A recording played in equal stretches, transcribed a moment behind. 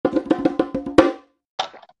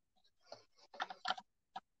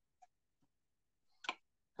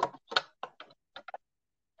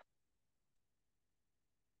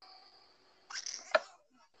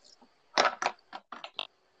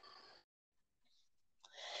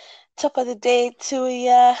Top of the day to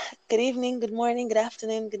you. Good evening, good morning, good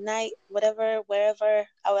afternoon, good night, whatever, wherever,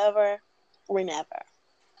 however, whenever.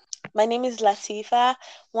 My name is Latifa,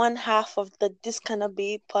 one half of the This Gonna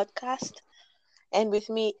Be podcast, and with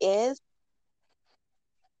me is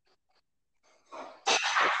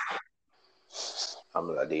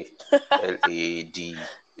I'm Lade. Lad with the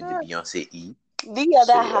Beyonce E. the So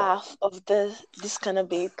other yeah. half of the This Gonna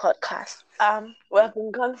Be podcast. We have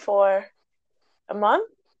been gone for a month.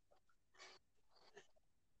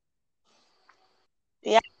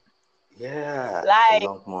 Yeah, Yeah, a life,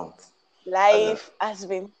 long month. As in, life has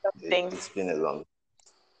been something. it's been a long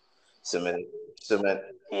so many so many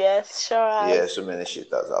Yes, sure yeah, has. so many shit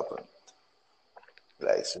has happened.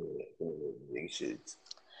 Like so many big shit.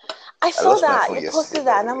 I I saw lost my that phone you yesterday, posted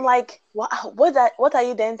by that, the and I'm way. like, what are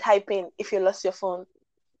you then typing if you lost your phone?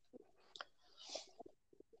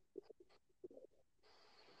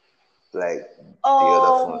 Like the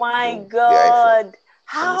other Oh phone, my the iPhone. god!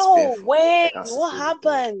 And it's How? painful. I Wait, can't see what physically.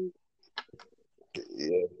 happened?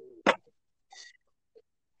 Yeah.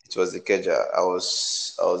 It was the Keja. I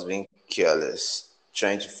was being careless,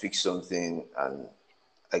 trying to fix something and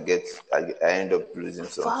I end up losing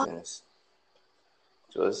some Fuck, things.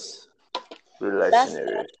 It was real life that's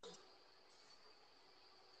scenario.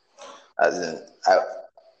 As in,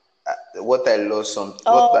 what I lost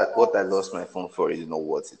what I oh lost my phone for is not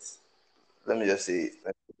worth it. Let me just say,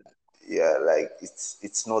 yeah, like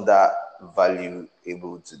it's not that valuable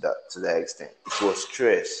to that extent. It was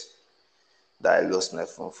stress that I lost my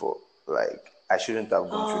phone for. Like I shouldn't have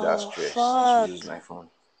gone through that oh stress to lose fuck. my phone.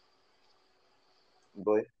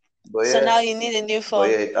 But but So yeah, now you need a new but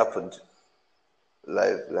yeah, phone. it happened.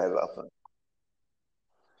 Live happened.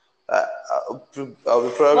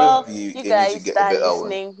 I'll Well, probably be you aiming to guys get a that are better one.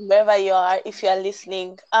 listening, wherever you are, if you are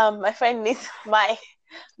listening, my friend needs my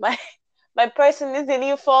my person needs a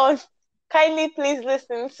new phone. Kindly please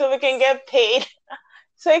listen so we can get paid.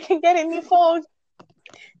 So I can get a new phone.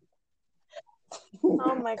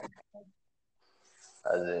 Oh my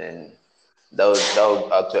As in, that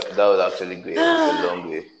would actually go a god. long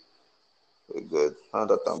way. We're good. Now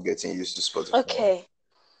that I'm getting used to Spotify. Okay.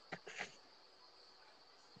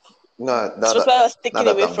 No, now So that I was now taken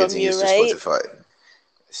that away I'm from getting you, used to right? Spotify.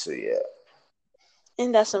 So yeah,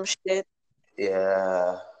 Ain't that some shit?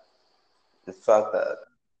 yeah. The fact that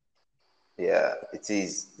yeah, it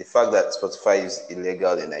is the fact that Spotify is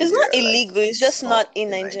illegal in It's not Nigeria. Like illegal, it's just it's not not in in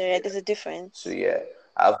Nigeria. There's Nigeria. a So difference. yeah,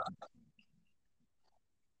 I've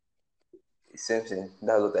same thing.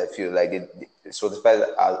 That's what I feel like. Spotify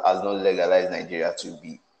has not legalized Nigeria to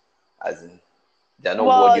be as in they're not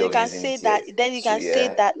Well, worthy you of can using say it that, here. then you So can say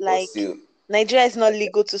yeah, that but like still, Nigeria is not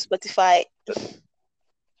legal to Spotify.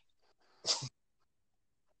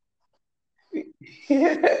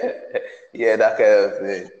 yeah, that kind of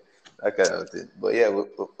thing, that kind of thing. But yeah, we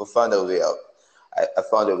found a way out. I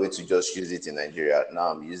found a way to just use it in Nigeria.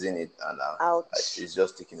 Now I'm using it, and Ouch. it's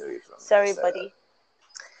just taken away from me. Sorry, It's like buddy.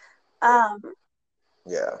 Um.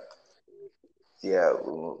 yeah, yeah.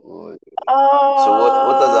 So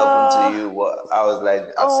what has happened to Oh. you? What I was like,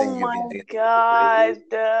 I've Oh seen you've been my doing lately. God.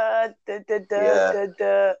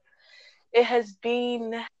 Yeah, It has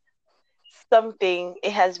been something.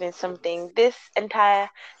 It has been something.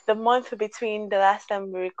 The month between the last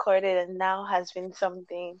time we recorded and now has been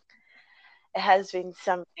something. It has been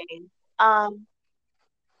something. Um.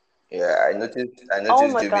 yeah. I Oh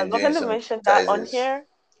noticed my you've been God. We're doing gonna some mention that on exercises. here.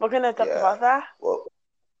 We're gonna talk Yeah. about that. Well,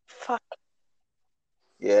 Fuck.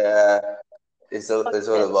 yeah. Fuck It's all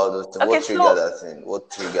it. about those things. Okay. What triggered So that thing?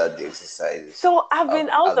 What triggered the exercises? so I've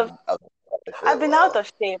tried for I've a been out while.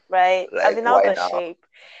 of shape, right? I've Like been out why of now? shape.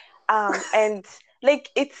 And like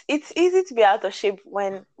it's easy to be out of shape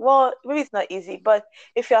when, well, maybe it's not easy, but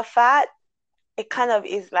if you're fat, it kind of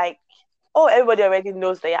is like, oh, everybody already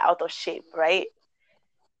knows that you're out of shape, right?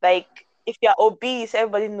 Like if you're obese,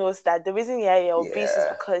 everybody knows that the reason you're obese is Yeah.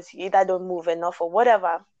 because you either don't move enough or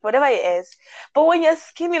whatever it is. But when you're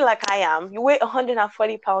skinny like I am, you weigh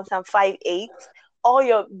 140 pounds and 5'8", all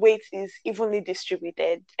your weight is evenly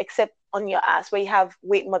distributed, except on your ass where you have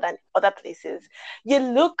weight more than other places. You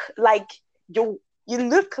look like you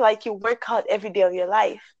look like you work out every day of your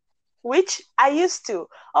life, which I used to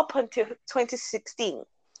up until 2016.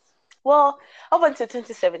 Well, up until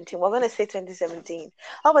 2017, we're going to say 2017,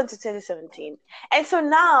 up until 2017. And so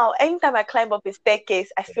now, anytime I climb up a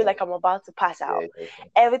staircase, I feel like I'm about to pass out. Yeah.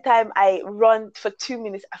 Every time I run for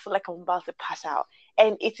 2minutes, I feel like I'm about to pass out.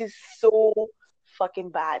 And it is so fucking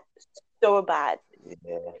bad. So bad.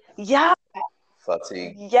 Yeah. Yeah,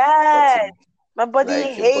 Fatigue. yes. Fatigue. My body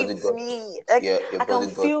Like your body hates got me. Like yeah, your I can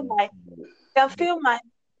body got feel my, I can feel my,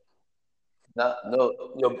 No, no,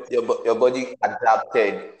 your body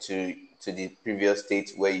adapted to the previous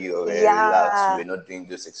state where you were relaxed, you Yeah. were not doing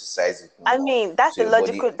those exercises I more. mean, that's So the your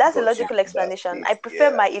body logical that's a got used logical to that explanation. state. I prefer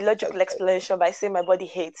Yeah, my I, illogical I, explanation by saying my body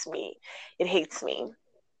hates me. It hates me.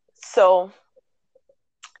 So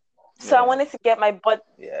I yeah, wanted to get my butt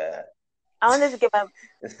yeah, I wanted to get my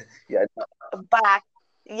yeah. back.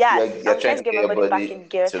 Yes, You're I'm trying trying to to get get my your body back body in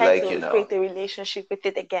gear, to trying like you to know. create a relationship with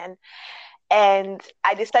it again. And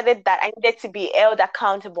I decided that I needed to be held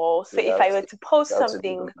accountable. So You if have I were to, to post you have to be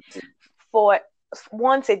something romantic. for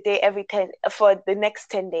once a day every 10 for the next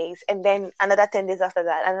 10 days, and then another 10 days after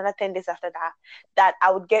that, another 10 days after that, that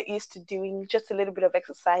I would get used to doing just a little bit of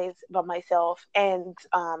exercise by myself, and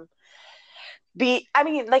be I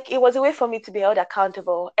mean, like, it was a way for me to be held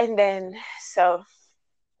accountable. And then so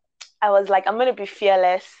I was like, I'm gonna be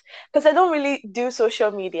fearless, because I don't really do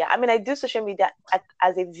social media. I mean, I do social media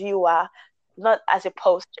as a viewer, not as a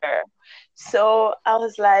poster. So I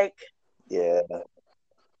was like, Yeah,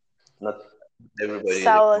 not everybody so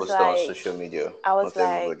is I a was poster on like, social media. I was Not like,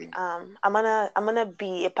 everybody. I'm gonna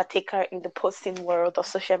be a partaker in the posting world of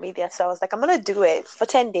social media. So I was like, I'm gonna do it for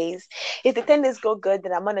 10 days. If the 10 days go good,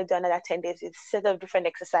 then I'm gonna do another 10 days. It's a set of different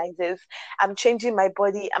exercises. I'm changing my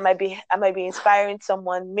body. I might be inspiring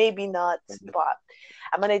someone, maybe not, but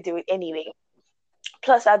I'm gonna do it anyway.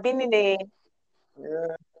 Plus, I've been in a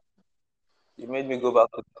Yeah, you made me go back.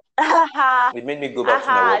 haha, It made me go back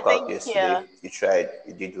to my haha, workout thank yesterday. you. You tried,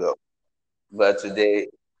 you did well. But today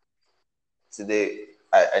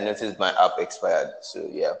I noticed my app expired. So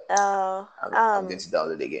yeah, Uh, I'm going to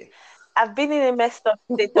download again. I've been in a messed up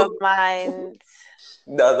state of mind.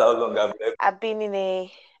 That's how long I've left. I've been in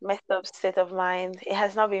a messed up state of mind. It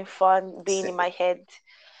has not been fun being in my head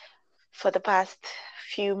for the past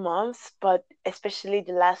few months, but especially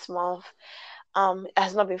the last month. It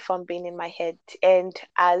has not been fun being in my head. And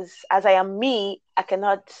as I am me, I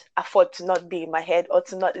cannot afford to not be in my head or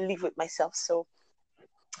to not live with myself. So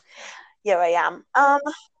here I am.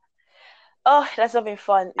 Oh, that's not been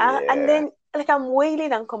fun. And Yeah. then, like, I'm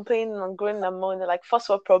wailing and complaining and groaning and moaning, like, first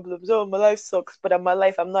world problems. Oh, my life sucks, but I'm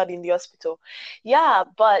alive. I'm not in the hospital. Yeah,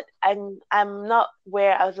 but I'm not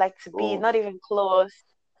where I would like to be. Oh, Not even close.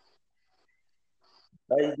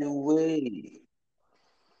 by the way,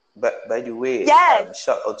 by the way, Yes,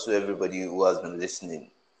 shout out to everybody who has been listening.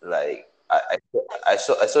 Like I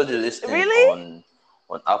saw the listening really?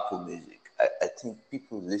 on Apple Music. I think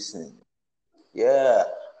people listening. Yeah,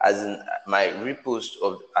 as in my repost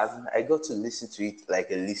of as in I got to listen to it like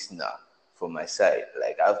a listener from my side.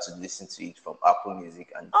 Like I have to listen to it from Apple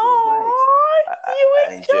Music, and it was nice. Oh, you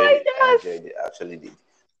I enjoyed it. I enjoyed us. enjoyed it. I actually did.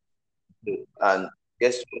 And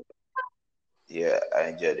guess what? Yeah, I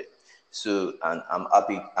enjoyed it. So, and I'm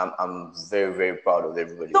happy. I'm very, very proud of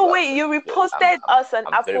everybody So who wait, actually. you Yeah, reposted us on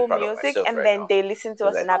I'm very Apple proud of Music, myself and right then now. they listen to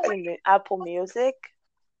Because us on Apple Music.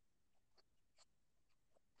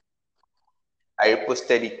 I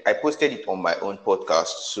posted it. I posted it on my own podcast,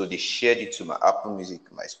 so they shared it to my Apple Music,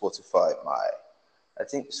 my Spotify, my I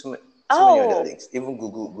think so many other Oh, links, even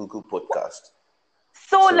Google Podcast.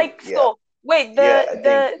 so So like yeah, so. Wait, yeah. the I think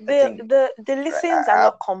the I the think the the I listens are have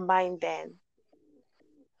not combined then.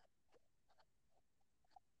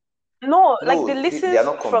 No, like the no. They are listens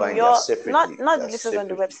not from combined. They are your not separately. They not the are listens on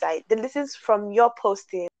the separately. website, the listens from your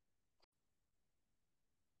posting.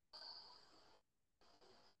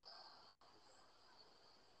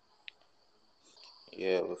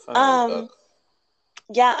 Yeah, we're finally back. Um,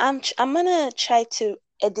 yeah, I'm gonna try to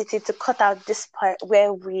edit it to cut out this part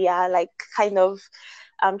where we are like kind of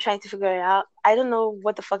trying to figure it out. I don't know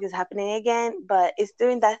what the fuck is happening again, but it's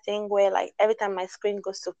doing that thing where like every time my screen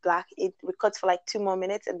goes to black, it records for like 2 more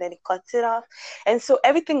minutes and then it cuts it off. And so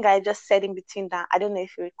everything I just said in between that, I don't know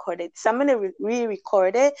if you recorded. So I'm gonna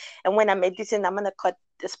re-record it, and when I'm editing, I'm gonna cut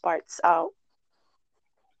these parts out.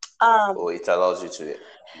 Um, Oh, it allows you to.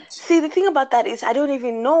 See, the thing about that is I don't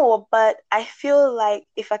even know, but I feel like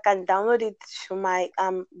if I can download it to my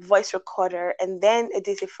voice recorder and then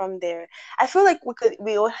edit it from there, I feel like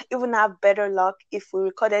we even have better luck if we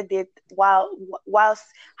recorded it whilst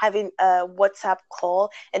having a WhatsApp call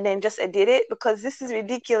and then just edit it, because this is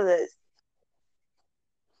ridiculous.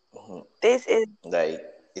 Mhm. This is Like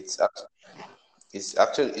it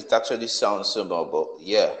actually sounds somehow, but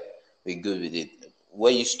yeah, we're good with it.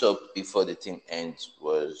 Where you stopped before the thing ends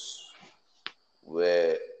was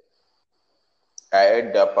where I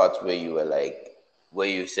heard that part where you were like, where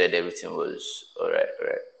you said everything was all right.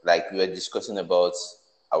 Like we were discussing about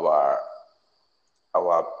our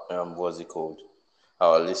what's it called?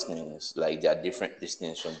 Our listenings. Like there are different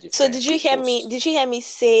listenings from so. different posts. Did you hear me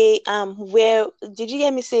say where? Did you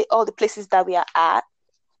hear me say all the places that we are at?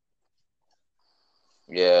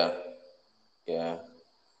 Yeah, yeah.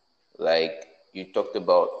 Like you talked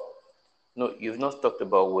about. No, you've not talked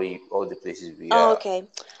about all the places we Oh, are. okay.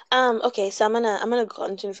 Okay, so I'm gonna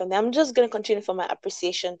continue from there. I'm just gonna continue from my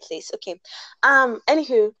appreciation place. Okay.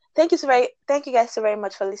 Anywho, thank you guys so very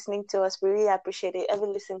much for listening to us. We really appreciate it. Every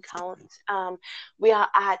listen counts. We are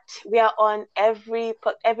on every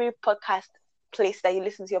podcast place that you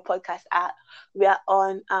listen to your podcast at. We are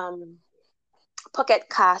on Pocket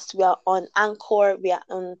Cast, we are on Anchor, we are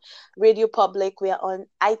on Radio Public, we are on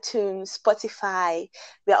iTunes, Spotify,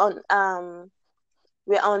 we are on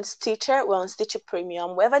we're on Stitcher. We're on Stitcher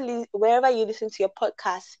Premium. Wherever you listen to your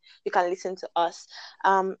podcast, you can listen to us.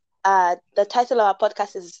 The title of our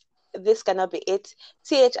podcast is This Cannot Be It.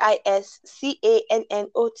 Hiscannotbeit.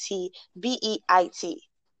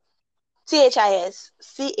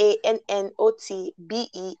 Hiscannotbeit.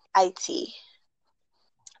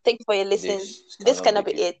 Thank you for your listening. This This cannot be cannot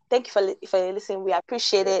be it. it. Thank you for your listening. We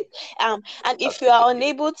appreciate Yeah, it. And absolutely. if you're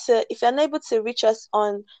unable to reach us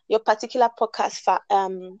on your particular podcast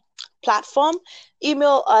platform,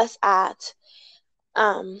 email us at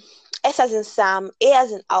um S as in Sam, A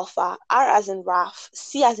as in Alpha, R as in Ralph,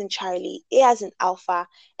 C as in Charlie, A as in Alpha,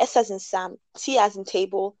 S as in Sam, T as in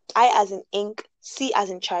Table, I as in Ink, C as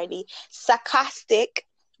in Charlie, sarcastic,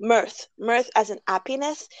 mirth as in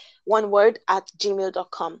happiness, one word at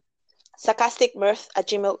gmail.com. Sarcasticmirth at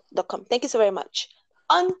gmail.com. Thank you so very much.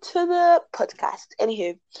 On to the podcast.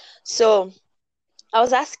 Anywho, so I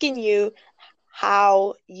was asking you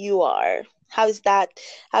how you are. How is that?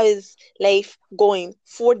 How is life going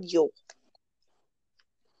for you?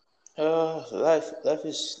 Life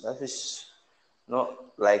is not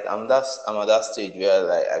like I'm at that stage where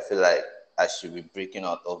like I feel like I should be breaking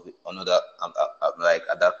out of another. I'm like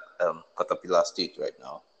at that caterpillar state right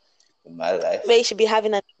now in my Where you life. should be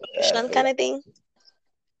having an Yeah, I evolution feel kind like of thing?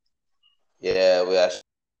 yeah, we are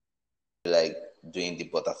like doing the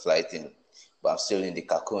butterfly thing, but I'm still in the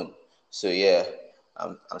cocoon. So yeah,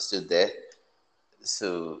 I'm still there.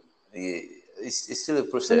 So yeah, it's still a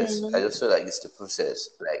process. I Mm. just feel like it's the process.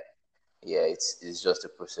 Like yeah, it's just a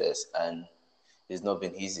process, and it's not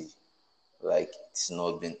been easy. Like it's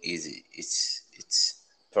not been easy. It's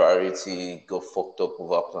priority got fucked up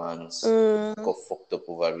over plans, Mm. got fucked up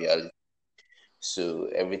over reality. So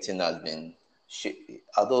everything has been shit.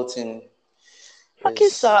 Adulting Fucking is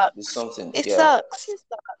sucks. something. It Yeah, sucks.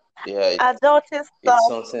 yeah. Adulting It's sucks.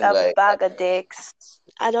 something A like bag of dicks.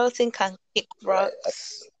 Adulting can kick right.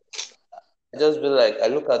 rocks. I just be like, I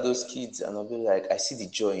look at those kids and I'll be like, I see the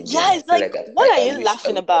joy in them. Yeah, I it's feel like, like what are you I laughing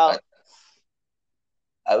wish about?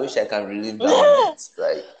 I wish I can relive that moment.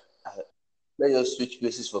 Like, let's just switch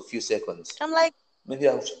places for a few seconds. I'm like, Maybe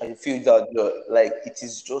I feel that joy. Like it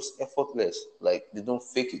is just effortless. Like they don't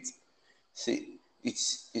fake it. See,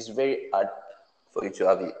 it's very hard for you to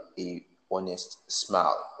have a honest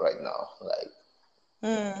smile right now. Like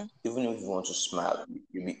mm, even if you want to smile,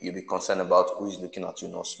 you'll be concerned about who is looking at you,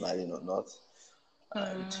 not smiling or not.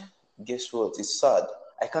 And mm. guess what? It's sad.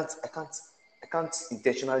 I can't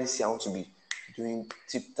intentionally say I want to be doing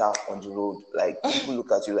tip tap on the road. Like people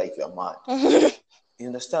look at you like you're mad. You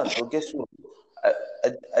understand? But guess what?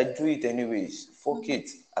 I, I do it anyways. Fuck it.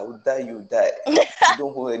 I will die, you die. You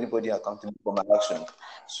don't hold anybody accountable for my action.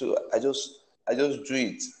 So I just do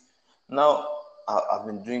it. Now I've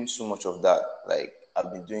been doing so much of that. Like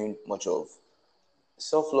I've been doing much of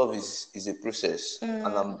self love is a process,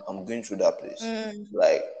 and Mm, I'm going through that place. mm.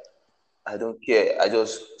 Like I don't care. I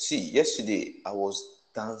just see. Yesterday I was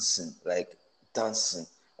dancing, like dancing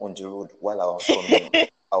on the road while I was coming home.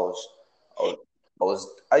 I was, I was,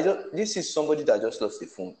 I just. This is somebody that just lost the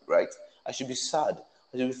phone, right? I should be sad.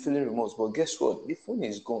 I should be feeling remorse. But guess what? The phone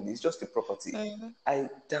is gone. It's just a property. Mm. I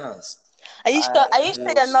danced. Are you sure? I Are you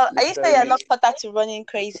sure you're was not? Are you sure you're literally not caught out to running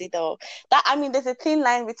crazy though? That I mean, there's a thin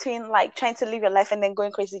line between like trying to live your life and then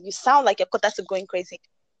going crazy. You sound like you're caught out to going crazy.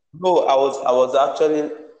 no. I was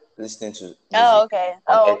actually listening to Oh, music okay. on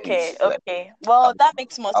Oh, okay. earpiece. Like Okay. Well, that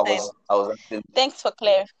makes more sense. I was actually Thanks for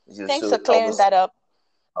clear. Thanks for so I clearing was that up.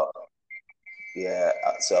 uh, yeah,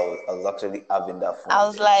 so I was actually having that I fun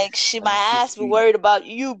was then, like, she my and I feel ass be free. worried about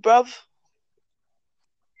you, bruv.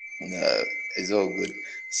 No, it's all good.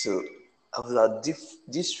 So I was at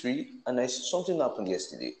this free, and something happened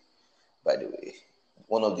yesterday. By the way,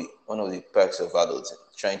 one of the perks of adults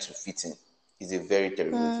trying to fit in is a very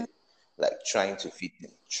terrible Mm, thing. Like trying to fit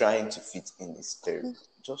in is terrible.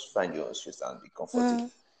 Just find your own space and be comfortable.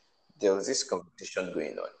 mm, There was this competition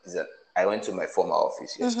going on. Is that I went to my former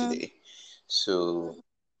office mm-hmm, yesterday, so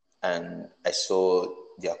and I saw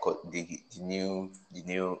the new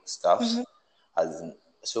mm-hmm, staffs as in,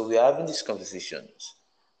 so we are having these conversations,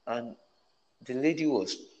 and the lady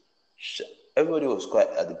was, everybody was quiet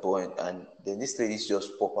at the point, and then this lady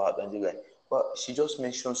just pop out and they're like, well, she just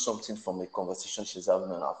mentioned something from a conversation she's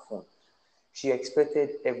having on her phone. She expected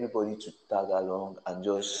everybody to tag along and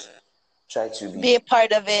just try to Be be a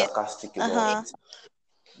part of it. sarcastic about Uh-huh. it.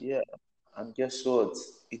 Yeah. And guess what?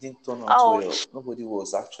 It didn't turn out well. Ouch. Nobody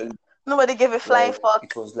was actually Nobody gave a flying like, fuck.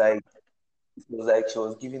 it was like she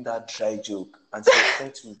was giving that dry joke and she was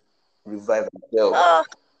trying to revive herself Oh,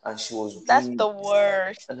 and she was that's doing the it.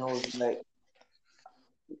 worst. And I was like,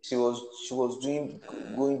 she was doing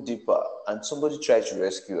going deeper and somebody tried to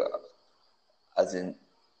rescue her. As in,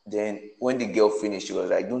 then when the girl finished, she was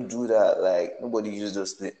like, "Don't do that. Like nobody uses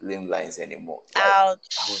those lame lines anymore." Like Ouch.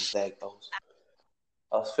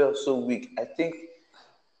 I was felt so weak. I think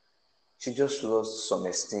she just lost some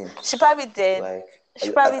esteem. She probably did. Like She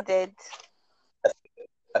I, probably did.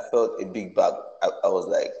 I felt a big bag. I was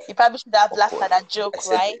like You probably should have laughed awkward. at that I joke, said,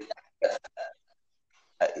 right?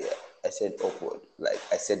 yeah, I said awkward. Like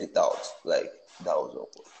I said it out. Like that was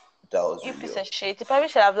awkward. That was You really piece of awkward. shit. You probably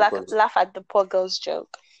should have Because laughed at the poor girl's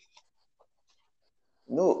joke.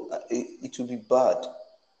 no, it will be bad.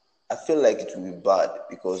 I feel like it will be bad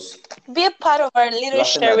because Be a part of our little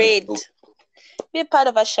laughing at the charade. joke, Be a part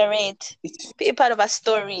of a charade. it's Be a part of a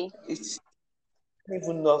story. it's I don't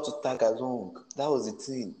even know how to tag along. That was the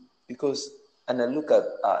thing. Because and I look at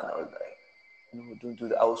her and I was like, no, don't do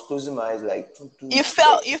that. I was closing my eyes like, don't do You it.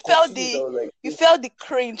 felt Like you I could felt feel it. I the was like, you felt the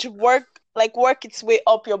cringe work its way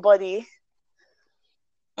up your body.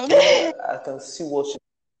 yeah, I can see what she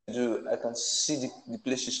do. I can see the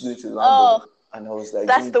place she's going to land Oh, on. And I was like,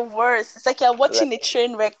 that's don't the worst. It's like you're like watching a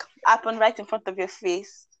train wreck happen right in front of your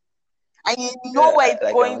face. And you know yeah, where it's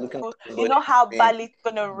like I'm going looking to, at you somebody know how doing badly it's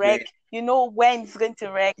gonna wreck, doing you know when it's going to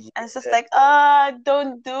wreck, and it's just yeah, like,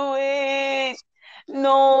 don't do it.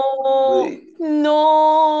 No, wait.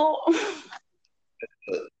 no.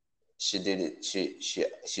 She did it.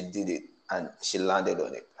 She did it and she landed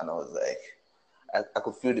on it. And I was like, I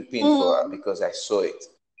could feel the pain for her Mm. because I saw it.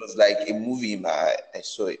 It was like a movie in my eye. I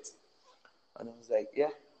saw it. And I was like, yeah,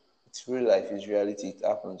 it's real life, it's reality, it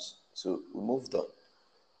happens. So we moved on.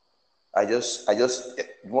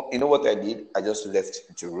 You know what I did? I just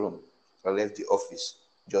left the room. I left the office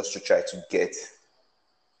just to try to get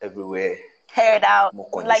everywhere Tear it out. more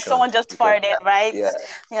Like someone conditioned just because, farted, right? yeah,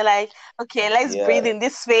 You're like, okay, let's yeah, breathe in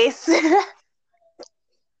this space.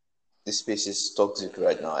 this space is toxic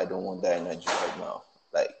right now. I don't want that energy right now.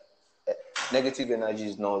 Like, eh, negative energy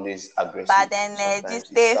is not always aggressive. Bad energy,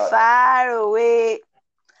 Sometimes it's stay sad. far away.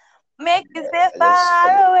 Make it stay I just, I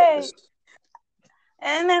far just, I away. just,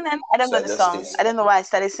 And then I don't so know I the just song. I stay. don't know why I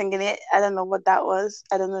started singing it. I don't know what that was.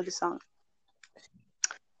 I don't know the song.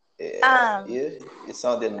 Yeah, Um, yeah, it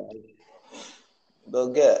sounded nice.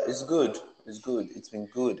 But yeah, it's good. It's good. It's been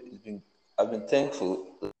good. I've been thankful.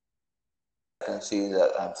 I can say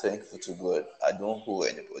that I'm thankful to God. I don't owe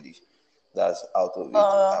anybody. That's out of it.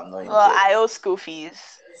 I'm not in well, debt. I owe school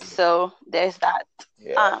fees, so there's that.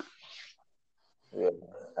 Yeah, yeah.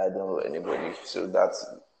 I don't owe anybody. So that's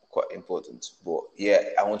quite important. But yeah,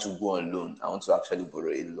 I want to go on loan. I want to actually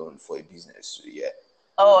borrow a loan for a business. So yeah,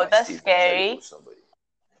 Oh, my that's savings I owe scary. somebody.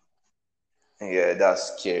 Yeah,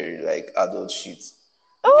 that's scary. Like adult shit.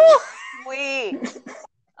 Oh, wait.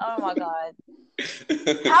 Oh my God.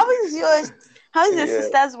 How is yours? How is your Yeah,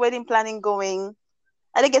 sister's wedding planning going?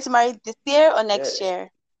 Are they getting married this year or yeah. next year?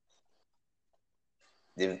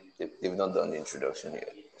 They've not done the introduction yet.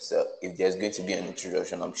 So if there's going to be an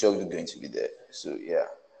introduction, I'm sure we're going to be there.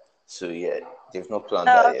 So yeah, they've not planned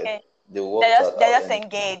Oh, that yet. okay. They worked that They're out just anyway.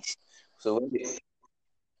 engaged. So when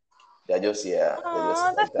they're just they're Oh,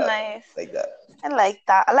 just that's like that, nice. like that. I like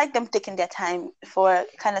that. I like them taking their time for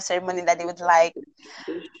kind of ceremony that they would like.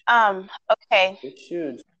 Okay. It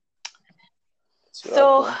should. To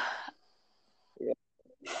So, happen. Yeah.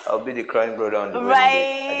 I'll be the crying brother on the wedding day.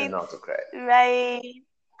 I don't right, know how to cry. right.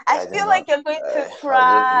 I I don't feel know how like to you're going to cry. I'll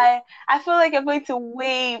just be. cry. I feel like you're going to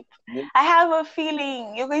weep. You, I have a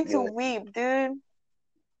feeling you're going to you, weep, dude.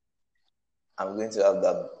 I'm going to have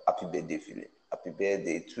that happy birthday feeling. Happy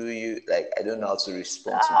birthday to you. Like I don't know how to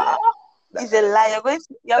respond to Ah, them. That it's a kind of lie. thing.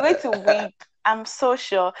 You're going to weep. I'm so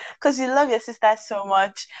sure because you love your sister so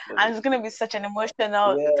much, and it's going to be such an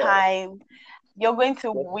emotional Yeah, time. You're going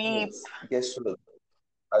to guess weep. what? Guess what?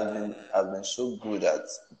 I've been so good at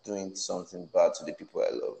doing something bad to the people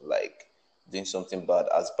I love, like doing something bad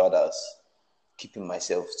as keeping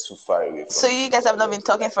myself too far away from So the you guys people I have not love. been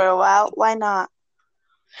talking Like for a while. Why not?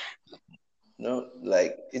 no,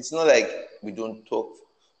 like it's not like we don't talk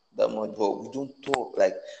that much, but we don't talk.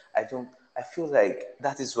 Like I don't. I feel like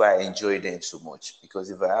that is why I enjoy them so much because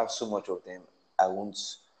if I have so much of them, I won't.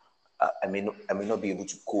 I may not be able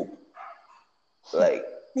to cope. Like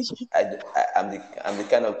I'm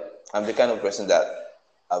the kind of person that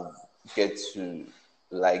I get to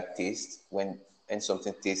like taste when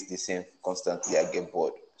something tastes the same constantly. I get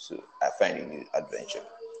bored, so I find a new adventure.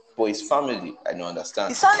 But it's family. I don't understand.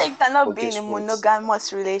 You sound like you cannot But be in a guess what?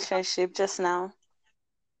 monogamous relationship just now.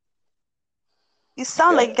 You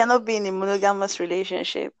sound like you Yeah, cannot be in a monogamous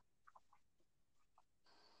relationship.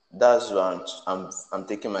 that's why I'm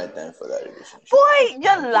taking my time for that relationship. Boy, I'm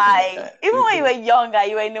you're taking my lying. time. Even when you were Even younger,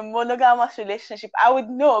 you were in a monogamous relationship. I would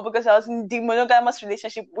know because I was in the monogamous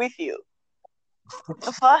relationship with you.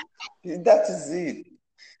 The fuck? that is it.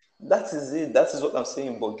 That is it. That is what I'm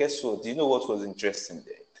saying. But guess what? Do you know what was interesting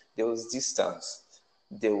there? There was distance.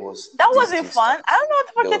 There was That this wasn't fun. I distance. don't know what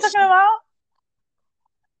the fuck There you're was. talking about.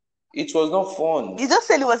 It was not fun. You just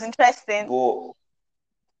said it was interesting. But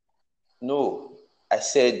no, I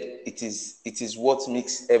said it is what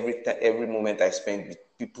makes every moment I spend with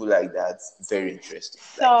people like that very interesting.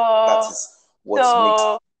 Like that So, is what makes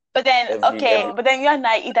so, but then, okay, every but then you and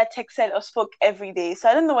I either texted or spoke every day. So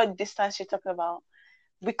I don't know what distance you're talking about.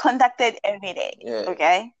 We contacted every day, yeah,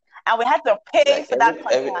 okay? And we had to pay like for that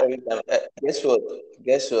contact. every time.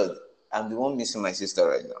 Guess what? I'm the one missing my sister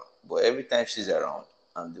right now. But every time she's around,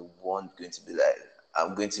 I'm the one going to be like,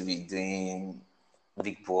 I'm going to be doing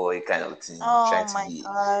big boy kind of thing, Oh my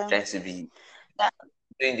God. trying to be That,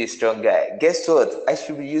 doing the strong guy. Guess what? I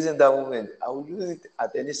should be using that moment. I will use it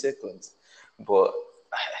at any second. But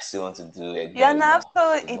I still want to do you're an exams now.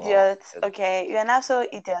 absolute You know, idiot, okay? You're an absolute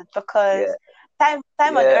idiot because yeah,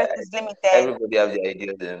 time on yeah. earth is limited. Everybody have the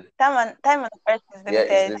idea of them. Time on earth is Yeah,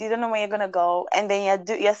 it's limited. You don't know where you're gonna go, and then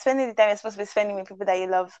you're spending the time you're supposed to be spending with people that you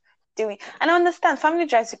love doing. And I understand family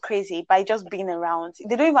drives you crazy by just being around.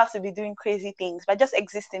 They don't even have to be doing crazy things, but just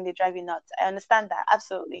existing they drive you nuts. I understand that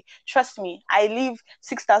absolutely. Trust me, I live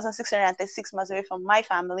 6,636 miles away from my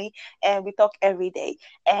family, and we talk every day.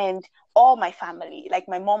 And all my family, like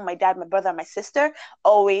my mom, my dad, my brother, my sister,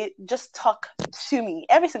 always just talk to me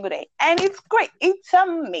every single day, and it's great. It's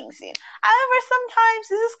amazing. However, sometimes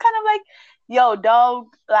this is kind of like, yo, dog,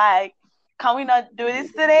 like, can we not do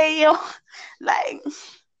this today? Yo, like,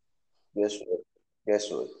 Guess what?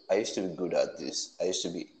 Guess what? I used to be good at this. I used to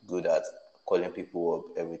be good at calling people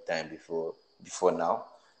up every time before now.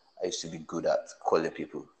 I used to be good at calling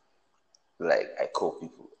people. Like I call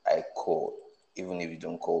people. I call. Even if you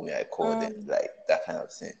don't call me, I call them. mm, Like that kind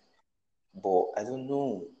of thing. But I don't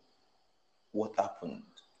know what happened.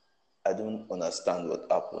 I don't understand what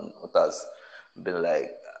happened. What has been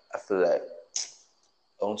like I feel like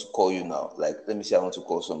I want to call you now. Like, let me say I want to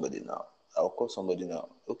call somebody now. I'll call somebody now.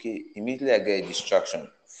 Okay, immediately I get a distraction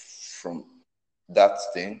from that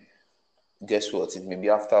thing. Guess what? It may be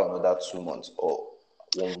after another 2 months or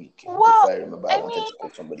 1 week well, before I remember I I wanted mean, to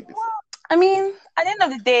call somebody before. at the end of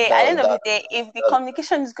the day, That if the that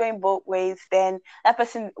communication is going both ways, then that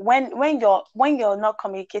person, when you're not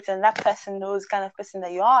communicating, that person knows the kind of person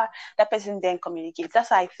that you are. That person then communicates. That's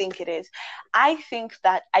how I think it is. I think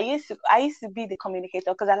that I used to be the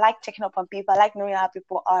communicator because I like checking up on people. I like knowing how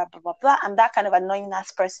people are. Blah blah blah. I'm that kind of annoying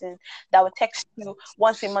ass person that would text you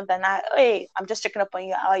once a month and hey, I'm just checking up on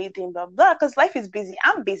you. How are you doing? Blah blah. Because life is busy.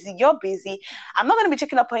 I'm busy. You're busy. I'm not going to be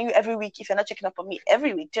checking up on you every week if you're not checking up on me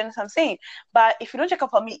every week. Do you know what I'm saying? But if you don't check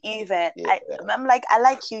up on me even, yeah, I'm like, I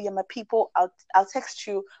like you. You're my people. I'll text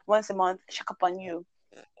you once a month, check up on you.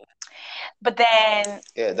 But then,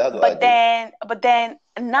 yeah, that's what I but do. then, but then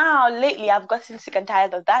now lately, I've gotten sick and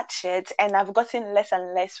tired of that shit, and I've gotten less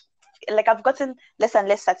and less. Like I've gotten less and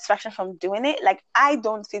less satisfaction from doing it. Like I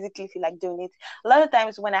don't physically feel like doing it. A lot of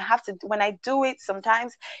times when I do it,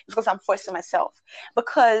 sometimes it's because I'm forcing myself.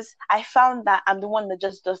 Because I found that I'm the one that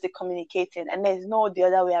just does the communicating, and there's no the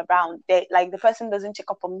other way around. Like the person doesn't check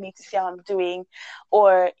up on me to see how I'm doing,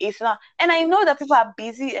 or it's not. And I know that people are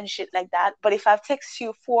busy and shit like that. But if I've texted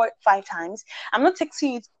you 4, 5 times, I'm not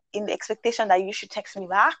texting you in the expectation that you should text me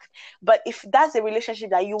back. But if that's a relationship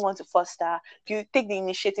that you want to foster, you take the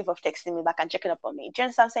initiative of texting me back and checking up on me. Do you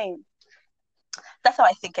understand what I'm saying? That's how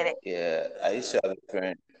I think it is. Yeah, I used to have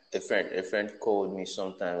a friend called me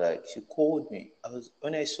sometimes. Like she called me. I was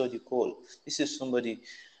when I saw the call. This is somebody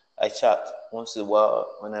I chat once in a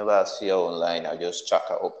while. Whenever I see her online, I just chat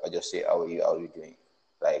her up. I just say, "How are you? How are you doing?"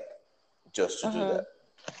 Like just to do Mm-hmm. that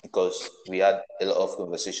because we had a lot of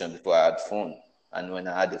conversation before I had phone, and when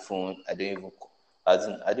I had the phone, I don't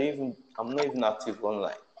even, I'm not even active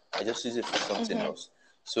online. I just use it for something Mm-hmm. else.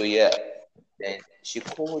 So yeah, then she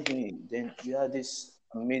called me. Then we had this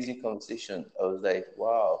amazing conversation. I was like,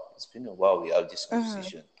 wow, it's been a while we have this Mm-hmm.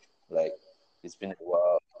 conversation. Like, it's been a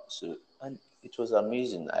while. So, and it was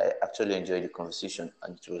amazing. I actually enjoyed the conversation,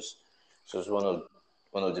 and it was it was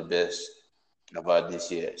one of the best about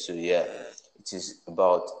this year. So yeah, it is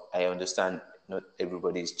about. I understand not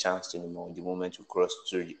everybody is chanced anymore. The moment you cross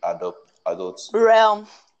to the adults, Realm.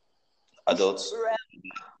 adults,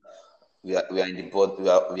 we are in the board.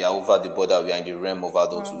 We are over the border. We are in the realm of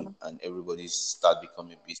adulthood, and everybody start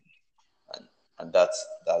becoming busy. And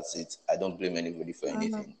that's it. I don't blame anybody for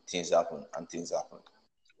anything. Things happen and things happen.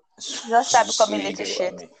 Just start So becoming you little get what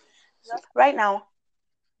I shit. mean? Right now,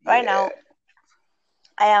 right Yeah. now,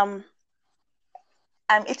 I am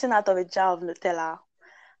I'm eating out of a jar of Nutella.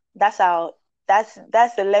 That's how that's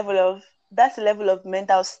the level of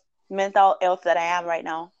mental health that I am right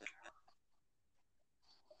now.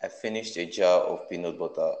 I finished a jar of peanut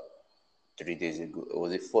butter 3 days ago.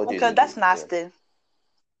 Was it 4 days Okay, ago? that's Yeah. nasty.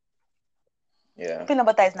 Yeah. Peanut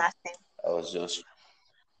butter is nasty. I was just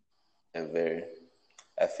a very.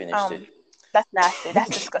 I finished Um, it. that's nasty.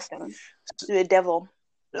 That's disgusting. You're a devil,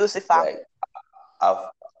 Lucifer. Like I've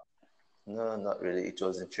no, not really. It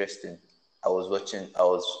was interesting. I was watching. I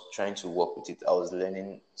was trying to work with it. I was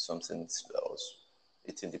learning something. I was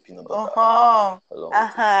eating the peanut Uh butter huh. along Uh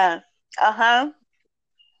with it. huh. Uh huh.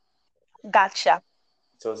 Gotcha.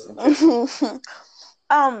 It was interesting.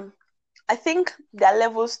 I think there are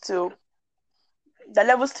levels to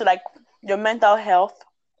like your mental health.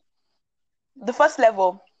 The first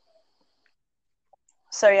level,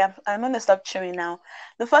 sorry, I'm gonna stop chewing now.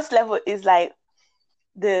 The first level is like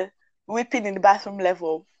the weeping in the bathroom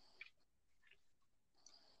level,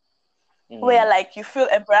 where like you feel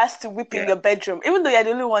embarrassed to weep in Yeah. your bedroom, even though you're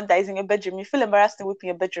the only one that is in your bedroom. You feel embarrassed to weep in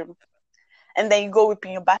your bedroom, and then you go weep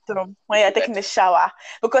in your bathroom when you're taking a shower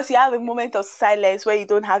because you have a moment of silence where you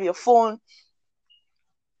don't have your phone.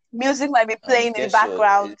 Music might be And playing in the guess what?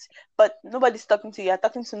 background, but nobody's talking to you. You're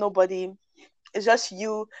talking to nobody. It's just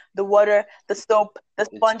you, the water, the soap, the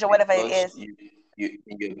It's sponge, or whatever it because is. you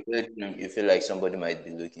in your bedroom you feel like somebody might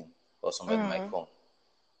be looking or somebody might Mm. come.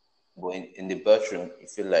 But in the bathroom you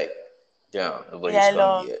feel like, damn, nobody's Yeah,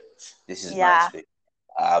 coming no. here. This is my Yeah. space.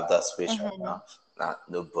 I have that space right Hmm. now. Nah,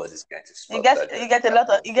 nobody's going to You stop get that you journey. get a lot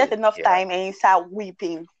of you get enough Yeah. time and you start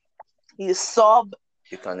weeping. You sob.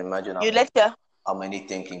 You can imagine You let your how many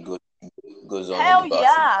thinking goes on in the hell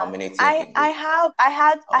bathroom. How yeah. many I thinking I goes have I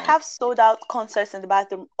had I on. have sold out concerts in the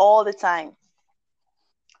bathroom all the time.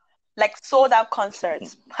 Like sold out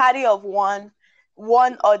concerts, party of one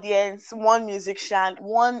audience, one musician,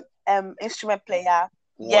 one instrument player.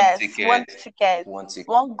 One Yes, one ticket, ticket, one ticket,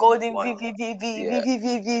 one golden one, yeah,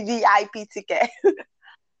 VVVVVVVVIP ticket.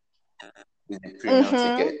 with the premium Mm-hmm.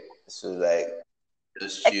 ticket. So like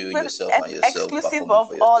just you, yourself, and yourself Exclusive performing of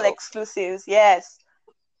for all yourself. exclusives, yes.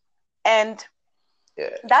 And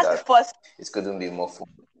Yeah, that's the that first it couldn't be more fun.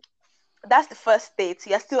 that's the first stage.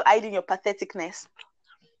 You're still hiding your patheticness.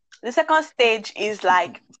 The second stage is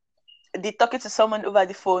like the talking to someone over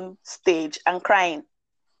the phone stage and crying.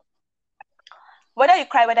 Whether you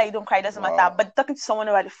cry, whether you don't cry, doesn't matter. Wow. But talking to someone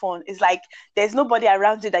over the phone is like there's nobody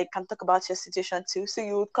around you that you can talk about your situation to. So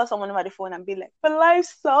you would call someone over the phone and be like, "My life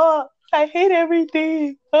sucks. I hate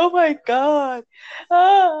everything. Oh my god.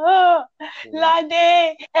 Oh,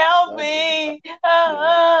 Lade, help That, me. yeah,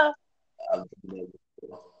 Oh." I've done that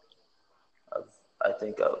before. I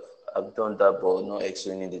think I've done that, but not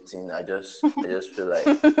explaining the thing. I just feel like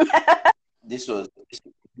this was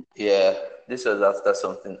yeah, this was after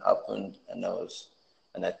something happened,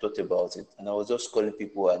 and I thought about it, and I was just calling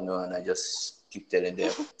people I know, and I just keep telling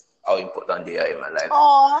them how important they are in my life.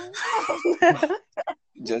 Oh.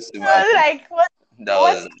 Just imagine Like that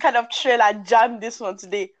what was kind of trailer jammed this one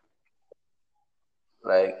today?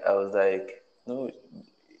 like I was like no,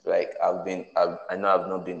 like I know I've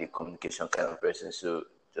not been the communication kind of person, so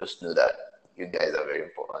just know that you guys are very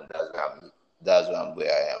important. That's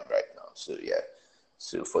where I am right now. So yeah,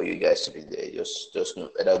 so for you guys to be there, just know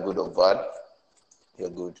whether good or bad, you're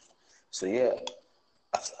good. So yeah,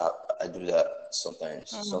 I do that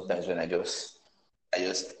sometimes. Mm-hmm. Sometimes when I just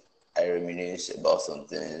I reminisce about some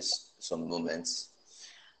things, some moments.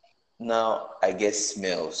 Now I get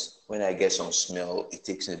smells. When I get some smell, it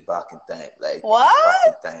takes me back in time, like back What?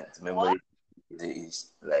 in time. The memory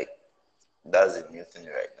is like that's the new thing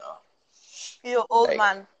right now. You old Like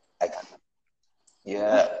man. I can,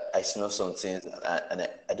 yeah, I smell some things, and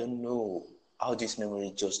I don't know how this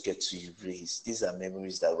memory just get to erase. These are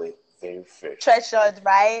memories that were very fresh. Treasured,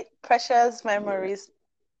 right? Precious Yeah, memories.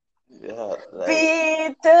 yeah. Like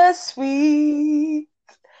Bittersweet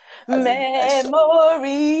as in,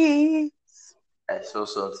 memories. I saw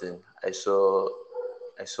something. I saw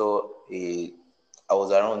a. I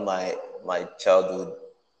was around my childhood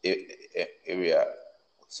area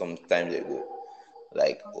some time ago,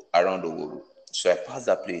 like around the world. So I passed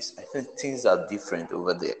that place. I think things are different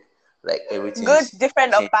over there. Like everything Good, is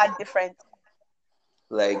different, or changed. bad, different?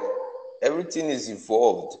 Like everything is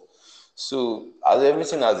evolved. So as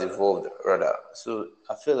everything has evolved, rather. So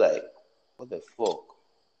I feel like, what the fuck?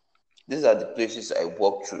 These are the places I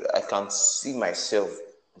walk through. I can see myself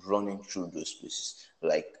running through those places,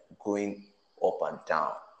 like going up and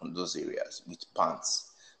down on those areas with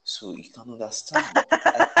pants. So you can understand.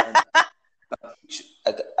 I can.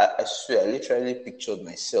 I swear, I literally pictured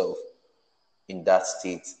myself in that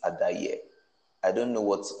state at that year. I don't know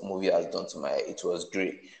what movie has done to my eye. It was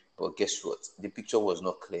great, but guess what? The picture was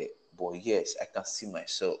not clear. But yes, I can see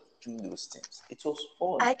myself doing those things. It was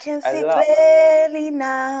fun. I can I see laughed. clearly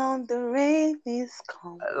now the rain is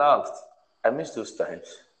come. I laughed. I miss those times.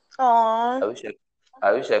 Oh,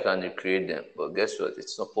 I wish I can recreate them, but guess what?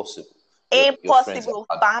 It's not possible. Your friends impossible,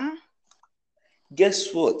 are. fam.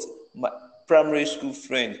 Guess what? My primary school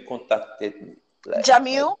friend contacted me. Like my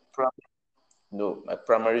Jamil, no, my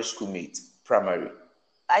primary school mate. Primary.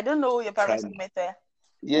 I don't know who your primary Primary. schoolmate were.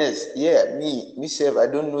 Yes, yeah, me, self, I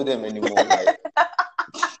don't know them anymore.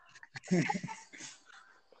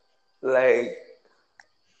 Like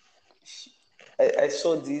I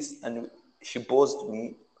saw this and she buzzed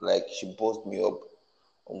me, like she buzzed me up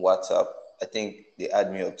on WhatsApp. I think they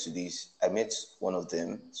add me up to this. I met one of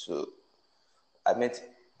them, so I met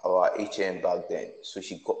our HM back then. So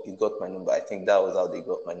he got my number. I think that was how they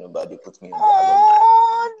got my number. They put me on their alumni.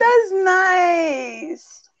 Oh, that's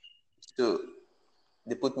nice. So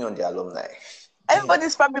they put me on the alumni. Then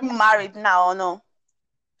Everybody's probably married now, or no?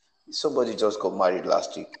 somebody just got married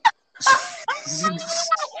last week.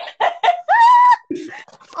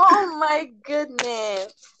 Oh my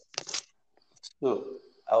goodness. So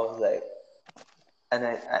I was like,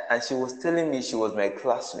 and she was telling me she was my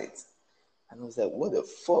classmate. And I was like, what the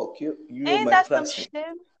fuck? You're Ain't my that some classmate. shit?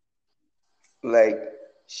 Like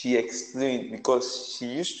she explained because she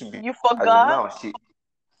used to be You as in forgot? now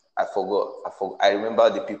I forgot. I remember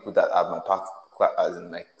the people that are as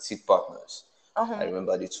in my seat partners. I Uh-huh.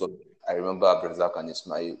 remember the two. I remember Abrazak and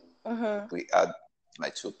Ismail. Uh-huh. We had my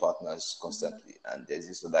two partners constantly, and there's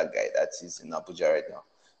this other guy that is in Abuja right now.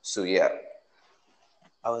 So yeah,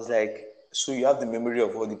 I was like, so you have the memory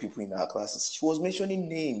of all the people in our classes. She was mentioning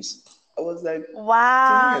names. I was like,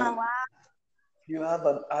 Wow. damn, you have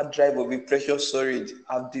an hard drive of a precious storage.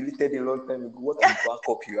 I've deleted a long time ago. What a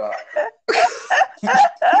backup you are.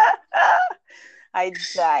 I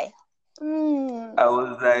die. I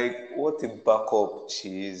was like, what a backup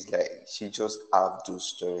she is. Like, she just have those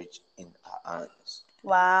storage in her hands.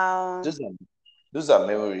 Wow. Those are, those are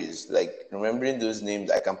memories. Like, remembering those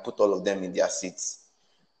names, I can put all of them in their seats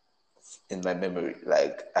in my memory.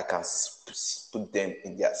 Like, I can put them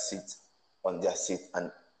in their seat, on their seat,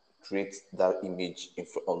 and create that image in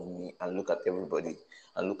front of me and look at everybody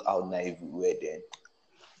and look how naive we were then.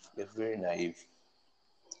 We're very naive.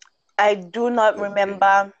 I do not We're very,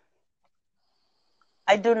 remember.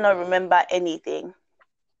 I do not remember anything.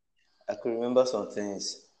 I could remember some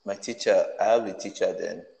things. My teacher, I have a teacher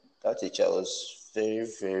then. That teacher was very,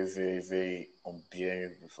 very, very, very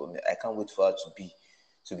unbearable for me. I can't wait for her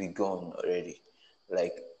to be gone already.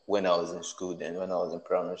 Like when I was in school then, when I was in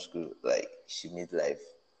primary school, like she made life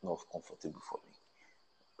not comfortable for me.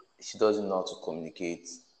 She doesn't know how to communicate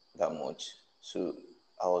that much. So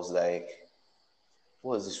I was like,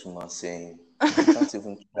 what is this woman saying? You can't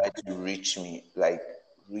even try to reach me, like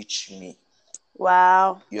reach me.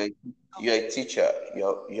 Wow. you're you're a teacher.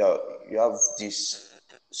 You have this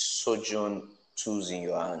sojourn tools in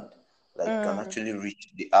your hand, like can Mm. actually reach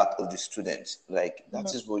the heart of the student. Like that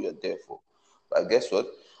Mm. is what you're there for. But guess what?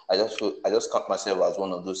 I just count myself as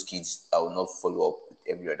one of those kids that will not follow up with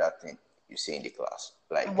every other thing you say in the class.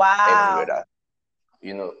 Like every Wow. other,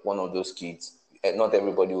 one of those kids. Not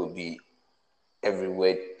everybody will be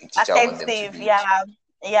everywhere the teacher want them to Attentive. be. Yeah.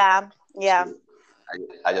 Yeah. So Yeah.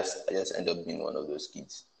 I just end up being one of those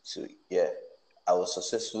kids. So yeah, I was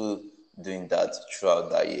successful doing that throughout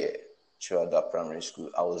that year, throughout that primary school.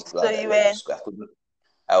 I was So glad I you left the were school. you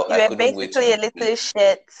I were couldn't wait to basically go a to little college.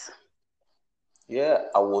 shit. Yeah,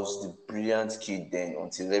 I was the brilliant kid then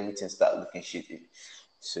until everything started looking shitty.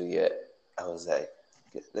 So yeah, I was like,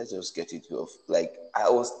 let's just get it off. Like I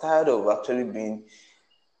was tired of actually being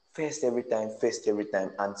first every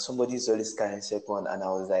time, and somebody's always carrying second, and I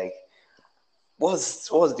was like, what's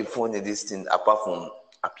the fun in this thing apart from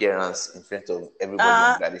appearance in front of everybody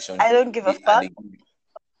on graduation I don't give a day and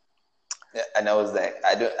fuck. and I was like,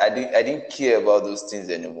 I didn't care about those things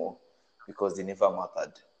anymore because they never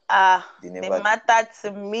mattered. They They never did. matter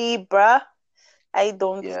to me, bruh. I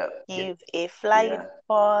don't Yeah, give a flying yeah.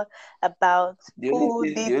 fuck about who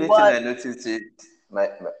The did only thing what. I noticed is my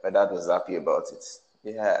dad was happy about it.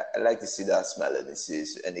 Yeah, I like to see that smile on his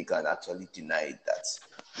face, and he can actually deny that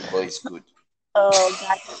the boy is good. Oh,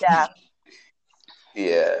 gotcha.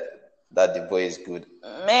 Yeah, that the boy is good.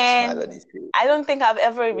 Smile Man, on his face. I don't think I've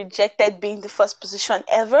ever rejected being the first position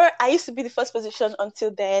ever. I used to be the first position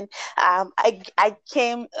until then. I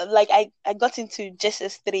came like I got into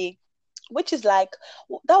JSS3, which is like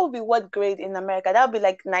that would be what grade in America? That would be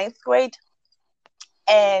like ninth grade,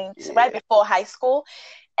 and right Yeah, before high school.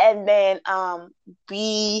 And then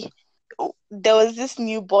we there was this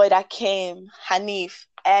new boy that came, Hanif,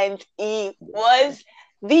 and he was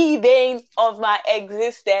the bane of my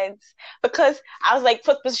existence because I was like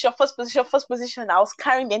first position, first position, first position. I was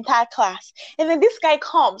carrying the entire class, and then this guy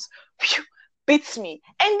comes, phew, beats me,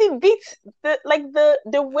 and he beats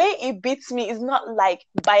the way he beats me is not like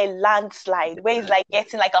by a landslide, where he's like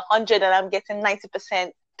getting like 100 and I'm getting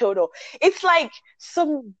 90% total. It's like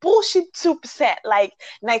some bullshit 2%, like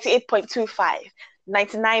 98.25,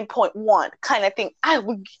 99.1 kind of thing. I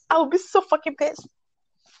would be so fucking pissed.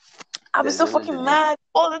 I was there's so always a fucking need. mad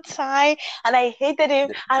all the time, and I hated him.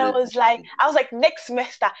 There's And always I was like, next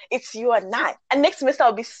semester it's you and I, and next semester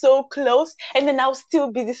I'll be so close, and then I'll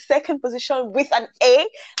still be the second position with an A.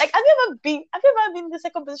 Like, Have you ever been in the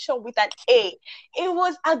second position with an A? It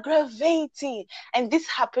was aggravating, and this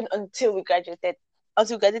happened until we graduated.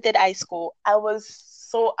 Until we graduated high school, I was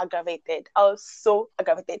so aggravated. I was so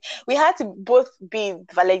aggravated. We had to both be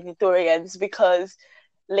valedictorians because,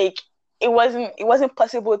 like, it wasn't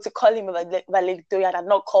possible to call him a valedictorian and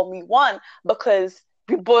not call me one because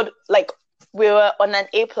we both like we were on an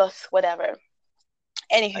A plus whatever.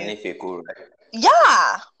 an Anywho, if you could, right?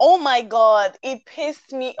 yeah. Oh my god, it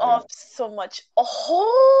pissed me Right. off so much.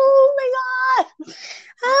 Oh my god,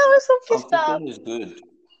 I was so pissed off. Competition is good.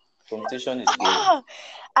 Competition is good. Ah,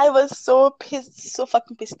 I was so pissed, so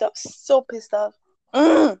fucking pissed off, so pissed off.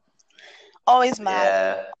 Mm, always mad.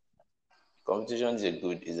 Yeah, competition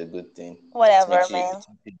is a good thing. Whatever, man. It makes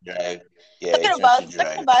you drive. Yeah, it makes you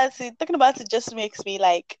drive. Talking about it just makes me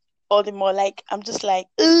like all the more like I'm just like,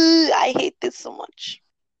 ugh, I hate this so much.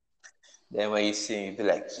 Then when you see him, you be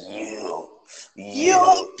like, You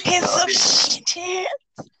you, piece of shit.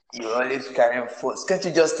 you're always carrying first. Can't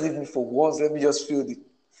you just leave me for once? Let me just feel the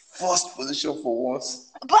first position for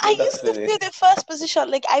once. But I You know that used to feeling? feel the first position.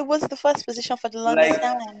 Like I was the first position for the longest Like,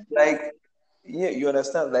 time. like, yeah, you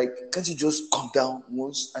understand? Like, can't you just come down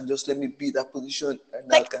once and just let me be that position? And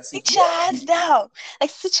now I Like can see, sit your yeah, ass down. Like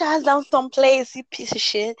sit your ass down someplace, you piece of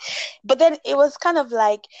shit. But then it was kind of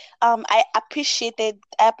like I appreciated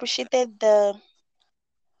the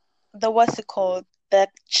what's it called? The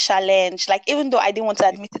challenge. Like even though I didn't want to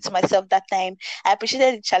admit it to myself that time, I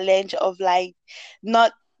appreciated the challenge of like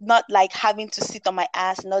not not like having to sit on my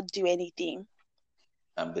ass, not do anything.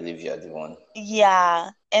 I believe you're the one.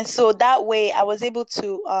 Yeah. And so that way I was able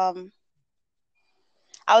to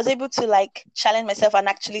like challenge myself and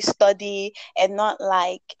actually study and not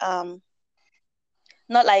like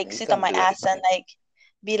You sit on can't my do ass and anything. like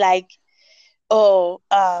be like, oh,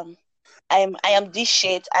 I am this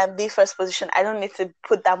shit, I'm the first position. I don't need to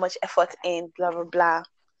put that much effort in, blah blah blah.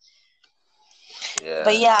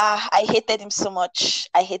 But Yeah. yeah, I hated him so much.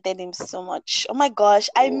 I hated him so much. Oh my gosh,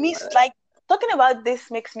 I Oh, missed like talking about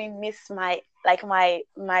this makes me miss my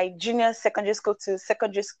junior secondary school to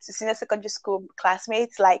senior secondary school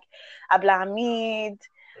classmates like Abdulhamid,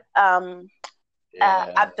 um,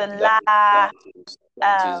 yeah. Abdullah,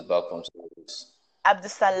 That is um, back from schools.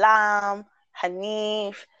 Abdusalam,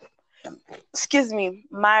 Hanif, excuse me,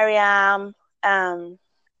 Mariam, um,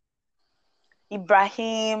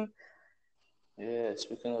 Ibrahim. Yeah,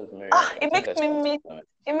 speaking of Miriam, Ah, I think I spoke to her.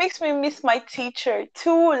 it makes me miss my teacher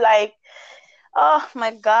too. Like, oh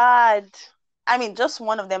my God. I mean, just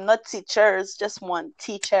one of them, not teachers, just one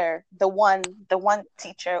teacher. The one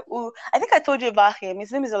teacher. Ooh, I think I told you about him.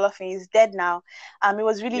 His name is Olafin. He's dead now. He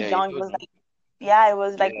was really Yeah, you young. He told was me. like, yeah, it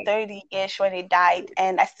was like Yeah. 30-ish when he died,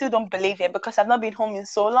 and I still don't believe it because I've not been home in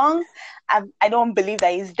so long. I don't believe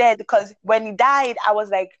that he's dead because when he died, I was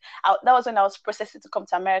like, that was when I was processing to come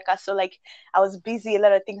to America. So like, I was busy. A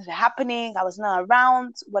lot of things were happening. I was not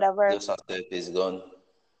around. Whatever. Just after is gone.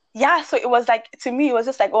 Yeah, so it was like to me, it was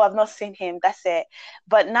just like, oh, I've not seen him. That's it.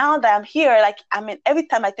 But now that I'm here, like I mean, every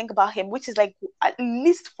time I think about him, which is like at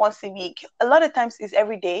least once a week. A lot of times it's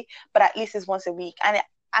every day, but at least it's once a week, and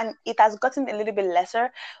it has gotten a little bit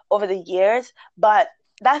lesser over the years. But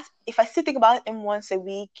that's if I still think about him once a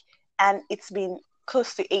week, and it's been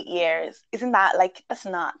close to 8 years. Isn't that like that's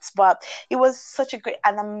nuts? But he was such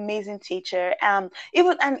an amazing teacher.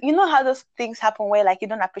 Even and you know how those things happen where like you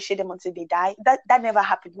don't appreciate them until they die. That never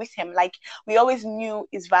happened with him. Like we always knew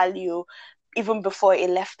his value even before he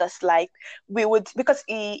left us. Like we would because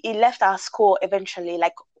he left our school eventually,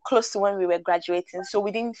 like close to when we were graduating. So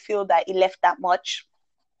we didn't feel that he left that much.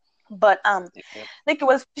 But Yeah. like it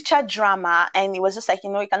was teacher drama, and it was just like,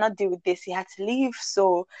 he cannot deal with this. He had to leave,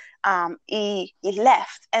 so he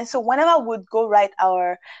left. And so whenever we'd go write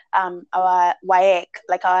our WAEC,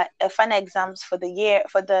 like our final exams for the year,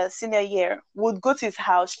 for the senior year, we'd go to his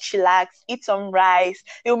house, chillax, eat some rice.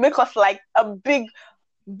 He would make us like a big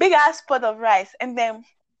ass pot of rice, and then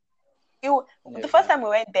the first Yeah. time we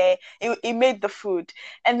went there, he made the food,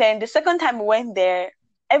 and then the second time we went there,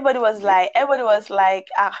 everybody was like,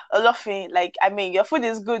 Olofi, like, I mean, your food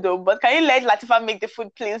is good though, but can you let Latifa make the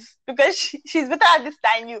food, please? Because she's better at this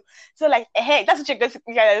than you. So like, hey, that's what you're going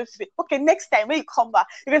to say. Okay, next time when you come back,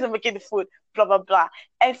 you're going to make the food, blah blah blah.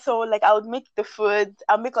 And so like, I would make the food,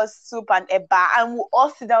 I'll make us soup and eba, and we'll all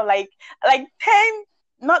sit down like 10,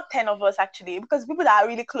 not 10 of us actually, because people that are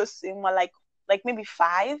really close to him were like maybe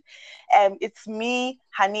five. It's me,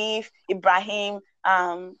 Hanif, Ibrahim,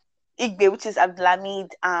 Igbe, which is Abdulhamid,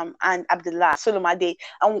 and Abdullah Solomade,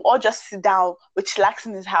 and we'll all just sit down, we'll chillax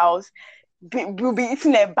in his house. We'll be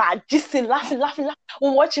eating a bad, just laughing, laughing, laughing.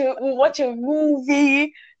 We'll watch a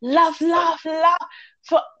movie, laugh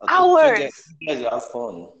for hours. You guys have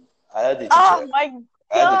fun. I had a Oh teacher. my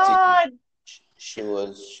I had a teacher. God! She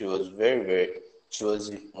was very, very, she was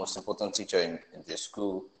the most important teacher in the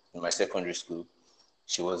school, in my secondary school.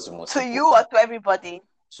 She was the most To you or important. to everybody?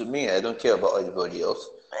 To me, I don't care about everybody else.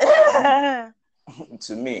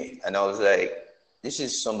 To me, and I was like, this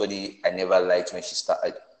is somebody I never liked when she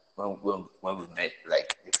started. When we met,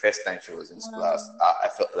 like the first time she was in class, I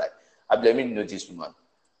felt like Abdulhamid knows this woman.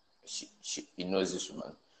 He knows this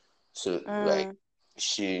woman. So like Mm,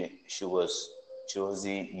 she was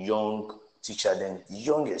the young teacher then, the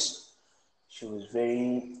youngest. She was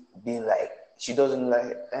very being like she doesn't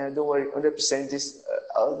like. Don't worry, 100% this.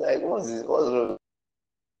 I was like, what's this? What's wrong?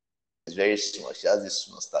 She's very small. She has this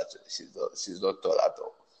small stature. She's not tall at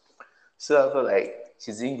all. So I felt like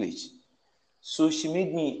she's English. So she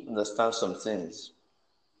made me understand some things,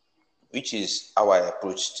 which is how I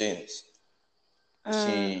approach things.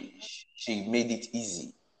 mm, She made it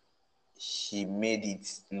easy. She made it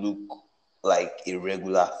look like a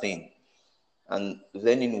regular thing. And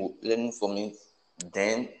learning for me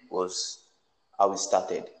then was how it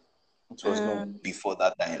started. It was mm, not before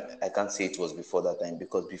that time. I can't say it was before that time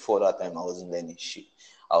because before that time I wasn't learning shit.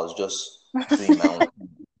 I was just doing my own thing.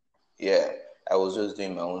 Yeah, I was just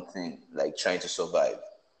doing my own thing, like trying to survive,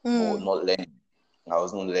 but mm, not learning. I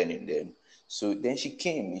was not learning then. So then she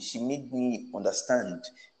came and she made me understand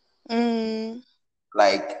mm.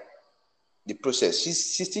 like the process.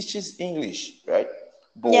 She teaches English, right?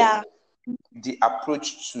 But Yeah. the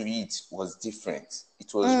approach to it was different.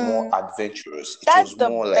 It was more Mm. adventurous. It That's was the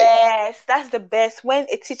more like best. That's the best when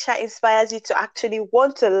a teacher inspires you to actually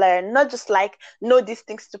want to learn, not just like know these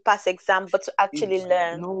things to pass exam, but to it, actually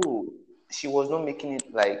learn. no, she was not making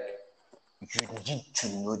it like you need to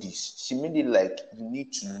know this. She made it like you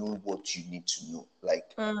need to know what you need to know. Like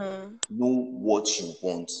Mm, know what you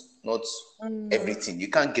want, not mm, everything. You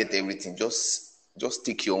can't get everything. Just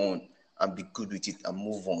take your own and be good with it and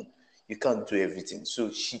move on. You can't do everything.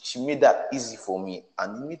 So she made that easy for me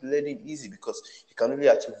and it made learning easy because you can only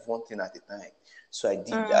achieve one thing at a time. So I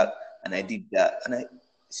did mm. that and I did that and I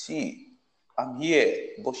see I'm here,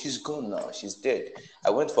 but she's gone now. She's dead. I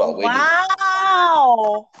went for a wedding.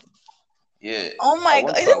 Wow. Yeah, Oh I my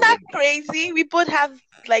God. went for Isn't a that wedding. crazy? We both have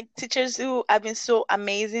like teachers who have been so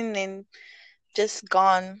amazing and just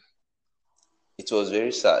gone. It was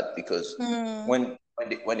very sad because Hmm. when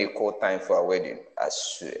they called time for a wedding, I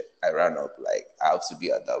swear I ran up like I have to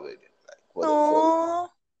be at that wedding. Like what the fuck? Oh,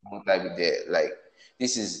 Won't I be there? Like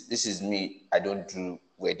this is me. I don't do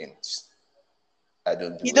weddings. I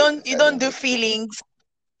don't do you don't weddings. you I don't don't do do feelings.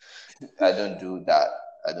 I don't do that.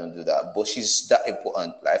 I don't do that. But she's that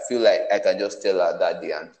important. Like, I feel like I can just tell her that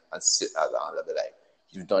day and sit her down and be like,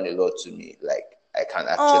 you've done a lot to me. Like I can't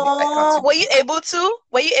Oh, even. were you able to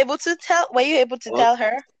I tell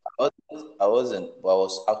her? wasn't, but I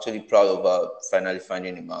was actually proud of her finally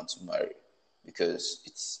finding a man to marry because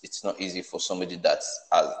it's not easy for somebody that's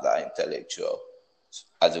as that intellectual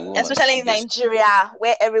as a woman Especially to in just Nigeria,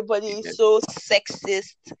 where everybody is yeah, so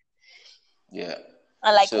sexist, yeah.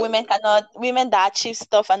 and like So women that achieve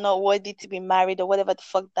stuff are not worthy to be married or whatever the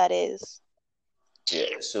fuck that is.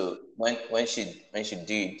 yeah, so when she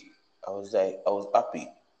did, I was like I was happy.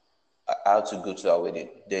 I had to go to her wedding.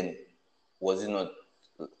 Then was it not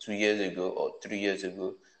 2 years ago or 3 years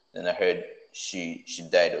ago? Then I heard she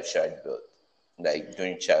died of childbirth, like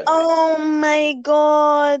during childbirth. Oh my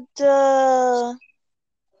God.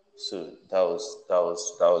 So that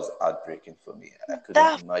was heartbreaking for me. I couldn't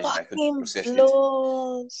That imagine. I couldn't fucking process it.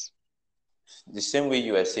 blows. The same way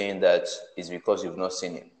you were saying that is because you've not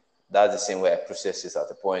seen him. That's the same way I process it at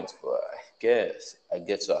the point. But I guess I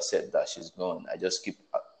get to accept that she's gone. I just keep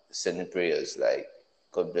sending prayers like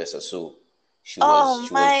God bless her soul. Oh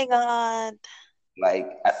She was my God. like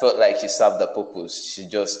I felt like she served the purpose. She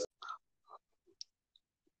just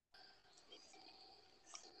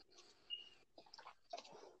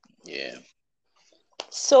yeah.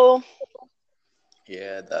 So,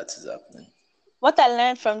 Yeah, that is happening. what I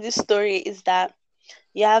learned from this story is that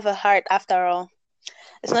you have a heart after all.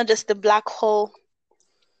 It's not just a black hole.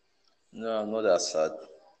 No, I'm not that sad.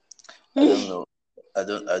 I don't know. I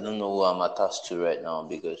don't know who I'm attached to right now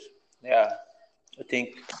because yeah, I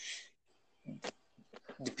think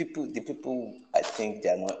the people I think they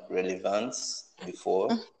are not relevant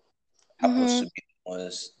before happens Mm-hmm. to be the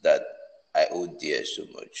ones that I owe dear so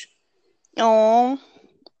much. Oh.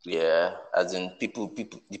 Yeah, as in the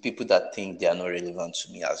people that think they are not relevant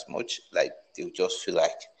to me as much, like they'll just feel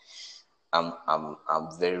like I'm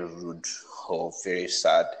very rude or very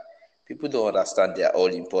sad. People don't understand they are all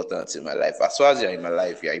important in my life. As far as you're in my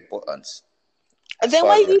life, you're important. As Then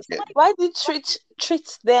far as you're there, why do you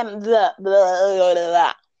treat them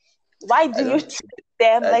why I do you don't treat treat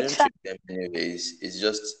them I like don't treat them anyways. It's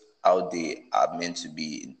just how they are meant to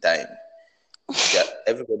be in time. That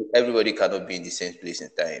everybody cannot be in the same place in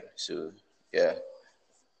time. So yeah.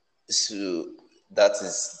 So that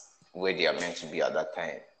is where they are meant to be at that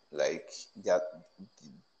time. Like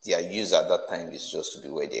their use at that time is just to be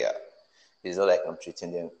where they are. It's not like I'm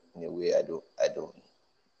treating them in a way I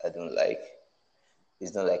don't like.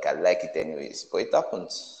 It's not like I like it anyways, but it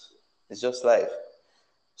happens. It's just life.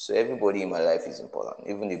 So everybody in my life is important,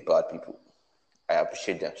 even the bad people. I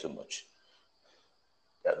appreciate them so much.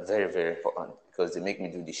 They're very, very important because they make me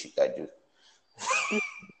do the shit I do.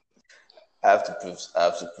 I have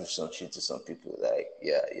to prove some shit to some people. Like,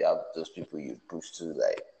 yeah, you have those people you prove to,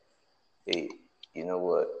 like, hey, you know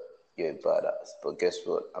what? You're a badass. But guess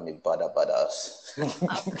what? I'm a badass.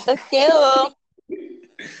 okay? Oh.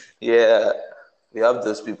 Yeah, we have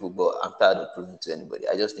those people, but I'm tired of proving to anybody.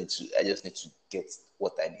 I just need to get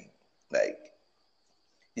what I need. Like,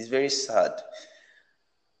 it's very sad.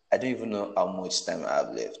 I don't even know how much time I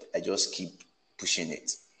have left. I just keep pushing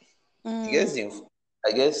it. I Mm, guess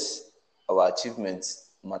I guess our achievements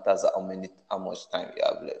matters how much time we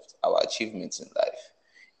have left. Our achievements in life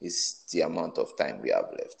is the amount of time we have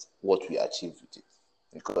left. What we achieve with it.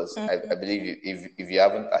 Because I mm, believe if you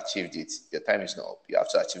haven't achieved it, your time is not up. You have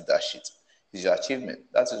to achieve that shit. It's your achievement.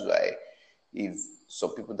 That is why if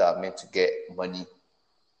some people that are meant to get money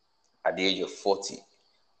at the age of 40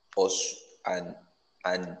 or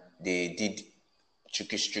and they did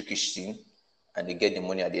trickish thing and they get the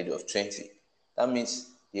money at the age of 20, that means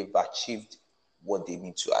they've achieved what they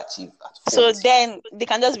need to achieve at so 40. then they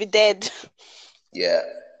can just be dead. Yeah,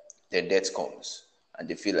 their death comes and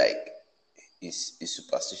they feel like it's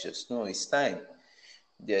superstitious. No, it's time.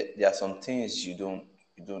 There are some things you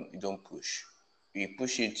don't push. You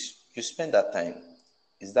push it, you spend that time.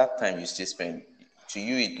 It's that time you still spend. To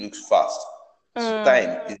you it looks fast. So Mm. time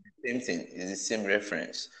is the same thing, it's the same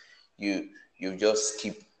reference. You just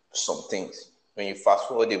skip some things. When you fast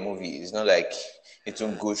forward a movie, it's not like it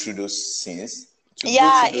won't go through those scenes. It will go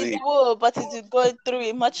Yeah, through it those. will, but it will go through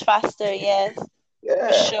it much faster. Yes, for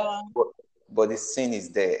Yeah. sure. But, but the scene is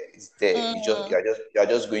there. It's there. Mm. You're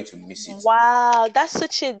just going to miss it. Wow, that's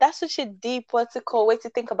such a deep what's it called way to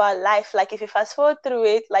think about life. Like if you fast forward through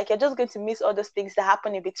it, like you're just going to miss all those things that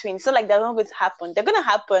happen in between. So like they're not going to happen. They're gonna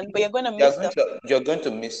happen, but you're gonna You're miss going them. to you're going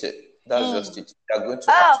to miss it. That's just Mm. it. You're going to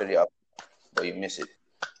Oh, actually happen, but you miss it.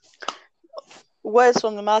 words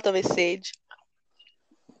from the mouth of a sage.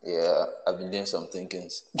 Yeah, I've been doing some thinking.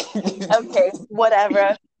 Okay,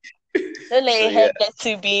 whatever. Don't let So your yeah, head get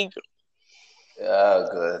too big. oh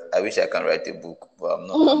god, I wish I can write a book, but I'm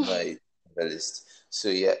not. I'm not a novelist. So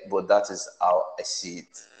yeah, but that is how I see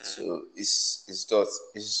it. So it's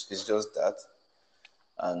just that,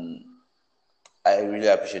 and I really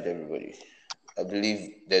appreciate everybody. I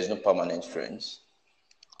believe there's no permanent friends.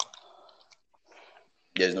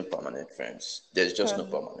 There's no permanent friends. There's just no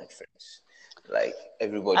Hmm. permanent friends. Like I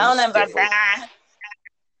don't know everybody's there about for. that.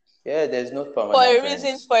 Yeah, there's no For permanent a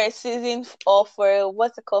reason, friends. for a season, or for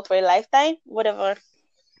what's it called, for a lifetime, whatever.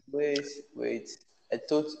 Wait. I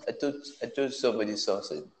told somebody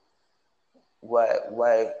something.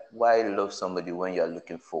 why love somebody when you're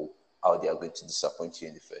looking for how they are going to disappoint you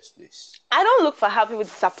in the first place? I don't look for how people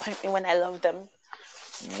disappoint me when I love them.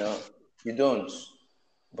 No, you don't.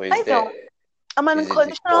 But I it's there. don't. I'm an Is it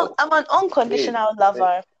default? I'm an Wait, unconditional wait,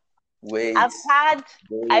 lover. wait, I've had,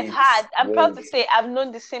 wait, I'm proud to wait. say I've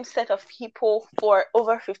known the same set of people for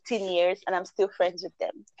over 15 years and I'm still friends with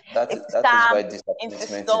them. It's That is why Sam, into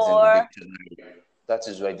disappointment is in the store. dictionary. That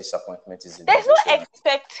is why disappointment is in the There's no dictionary.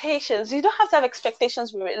 expectations. You don't have to have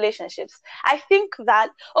expectations with relationships. I think that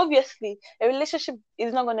obviously a relationship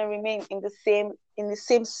is not going to remain in the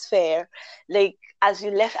same sphere like as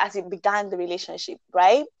you began the relationship,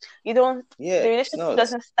 right? You don't Yeah, it's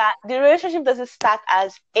not. the relationship doesn't start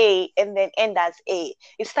as A and then end as A.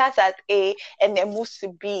 It starts at A and then moves to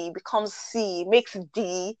B, becomes C, makes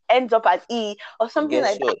D, ends up at E or something Guess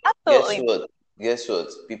like that. what? Guess Absolutely. what? Guess what?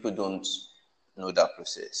 People don't know that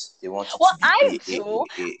process. They want it Well, to be A.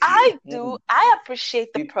 No, I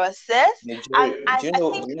appreciate the people, process, and majority. I think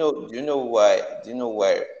Do you know why? Do you know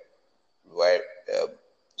why um,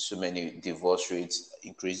 so many divorce rates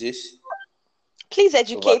increases please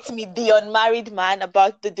over educate me, the unmarried man,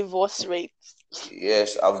 about the divorce rate.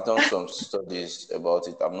 Yes, I've done some studies about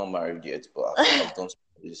it. I'm not married yet, but I've done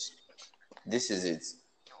studies. This is it.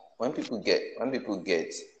 When people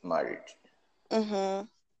get married, Mm-hmm.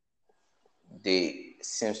 they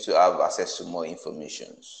seems to have access to more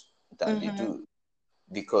informations than they Mm-hmm. do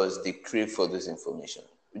because they crave for this information.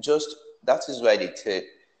 Just that is why they tell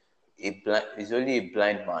it's only a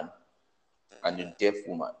blind man and a deaf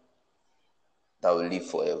woman that will live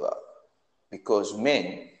forever. Because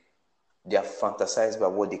men, they are fantasized by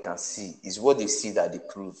what they can see. It's what they see that they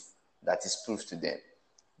prove, that is proof to them.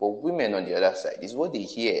 But women on the other side, is what they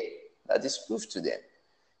hear that is proof to them.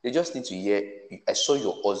 They just need to hear, I saw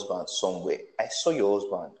your husband somewhere. I saw your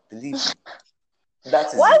husband. Believe me.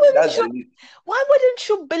 That is Why it. wouldn't That's you? the Why wouldn't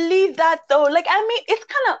you believe that though? Like, I mean, it's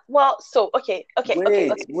kind of well. So okay.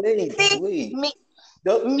 See, wait. me,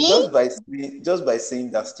 Just, me just by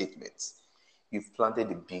saying that statement, you've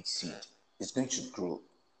planted a big seed. It's going to grow.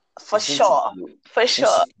 for It's going to sure, grow. for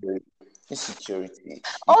sure. Insecurity. Insecurity.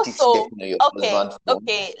 You keep Also, stepping on your okay, husband's phone.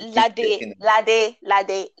 okay, You keep lade, stepping on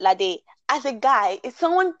lade. As a guy,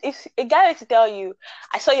 if a guy were to tell you,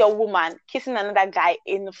 I saw your woman kissing another guy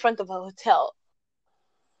in the front of a hotel,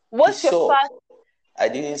 he what's your saw. first? I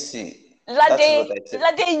didn't see. That is Lade, what I said.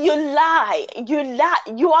 Lade, you lie. You lie.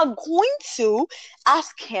 You are going to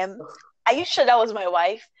ask him, are you sure that was my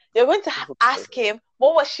wife? You're going to ask him,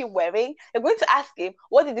 what was she wearing? You're going to ask him,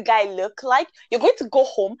 what did the guy look like? You're going to go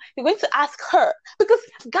home. You're going to ask her. Because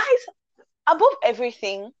guys, above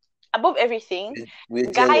everything, above everything,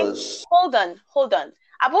 We're guys, jealous. hold on.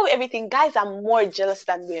 Above everything, guys are more jealous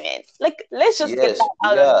than women. Like, let's just get Yes, that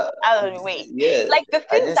yeah, out of the way. yeah. Like the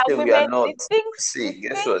I things didn't that say we are women, not. See,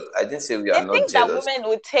 guess what? I didn't say we are the not things that jealous. women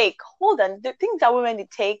would take, hold on, the things that women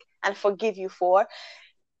would take and forgive you for,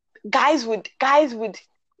 guys would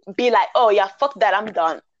be like, oh yeah, fuck that, I'm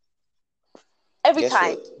done. Every Guess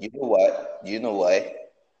time. what? You know why? You know why?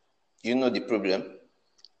 You know the problem?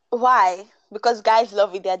 Why? Because guys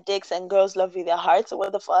love with their dicks and girls love with their hearts.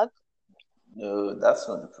 What the fuck? No, that's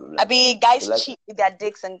not the I problem. mean, They guys like cheat with their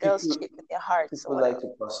dicks and girls people. cheat with their hearts or People like whatever. to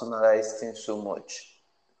personalize things so much.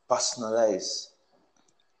 Personalize.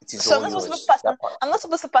 It is So all yours. I'm not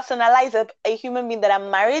supposed to personalize a human being that I'm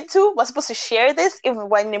married to. We're supposed to share this if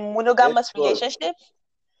we're in a Guess monogamous what? relationship.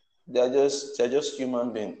 They're just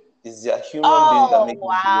human being. It's their human being that Oh make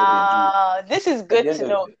them do what they do. wow, this is At good the end to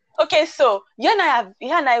of know. Okay, so you and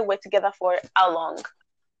I were together for how long?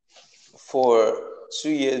 for 2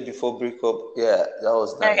 years before breakup, yeah, that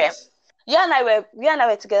was Okay, nice. you and I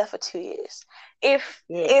were together for 2 years. If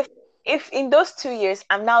Yeah. if if in those 2 years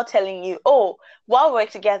I'm now telling you, oh, while we're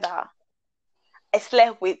together, I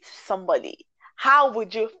slept with somebody, how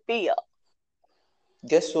would you feel?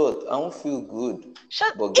 Guess what? I won't feel good.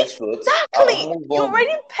 Shut But guess what? I'll exactly. move on.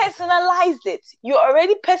 You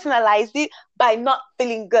already personalized it by not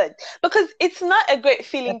feeling good because it's not a great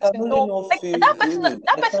I feeling can to only know not like feel good.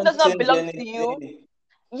 that I person does can't not change belong to you. anything.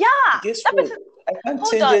 Yeah, Guess that what? person. I can't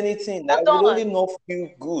Hold change on, anything. I hold would on, only not feel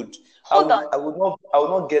good. hold on. I would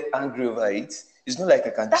not get angry over it. It's not like I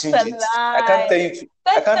can That's change a it. lie.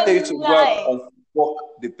 I That's can't a tell you to go lie. and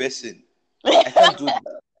fuck the person. I can't do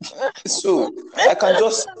that. So I can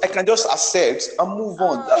just accept and move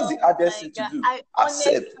on. That's the Oh hardest my thing to god. do.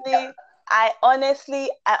 Accept. I honestly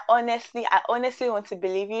want to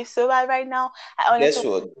believe you so bad right now. I honestly Guess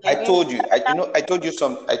want what? to I believe you. told you. I told you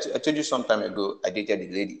I told you some time ago. I dated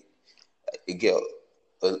a lady, a girl,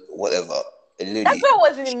 whatever, a That lady. girl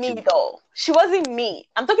wasn't me She, though. She wasn't me.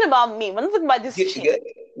 I'm talking about me. We're not talking about this get, chick. get,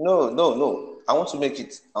 no. I want to make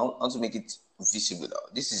it. I want to make it visible now.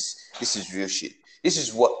 This is real shit. This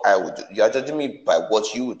is what I would do. You are judging me by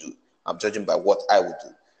what you would do. I'm judging by what I would do.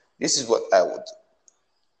 This is what I would do.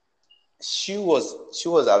 She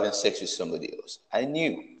was having sex with somebody else. I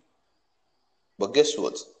knew, but guess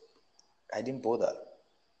what? I didn't bother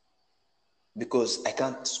because I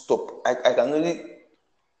can't stop. I can only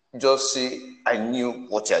just say I knew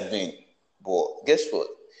what you're doing, but guess what?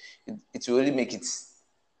 It will only make it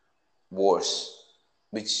worse,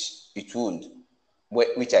 which it would,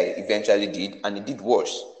 which I eventually did, and it did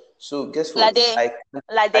worse. So guess what? Lade, I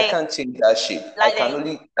Lade, can't change that shit. I can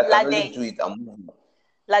only Lade, do it and move on.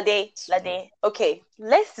 Lade. Okay,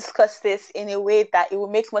 let's discuss this in a way that it will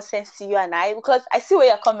make more sense to you and I, because I see where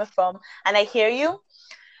you're coming from and I hear you.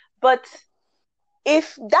 But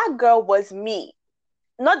if that girl was me,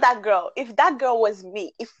 not that girl, if that girl was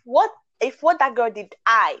me, if what that girl did,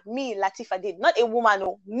 me, Latifa did, not a woman,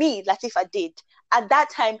 no, me, Latifa did, at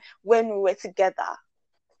that time when we were together,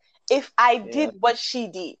 if I did what she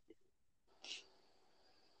did,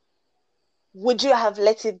 would you have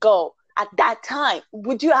let it go at that time?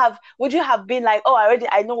 Would you have been like, oh,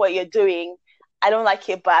 I know what you're doing. I don't like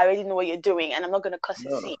it, but I already know what you're doing, and I'm not gonna cuss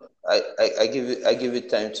and see. I give it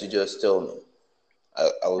time to just tell me.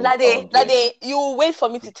 Lade, you will wait for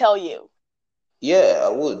me to tell you. Yeah, I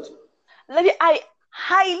would. Lady, I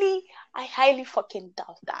highly fucking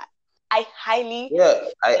doubt that. Yeah,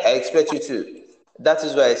 I expect you to. That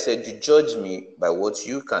is why I said you judge me by what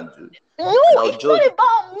you can do. No, it's not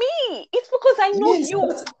about me. It's because I know you.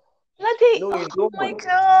 Lady, no, you don't. My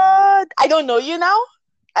God. I don't know you now.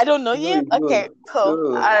 I don't know you. Okay,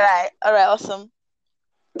 cool. No. All right, awesome.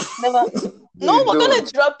 Never. No, we're gonna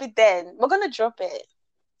drop it then. We're gonna drop it.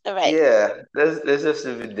 All right. Yeah, let's just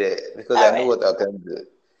leave it there because I know what I can do.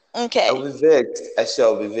 Okay. I'll be vexed. I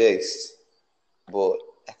shall be vexed, but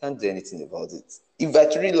I can't do anything about it. If I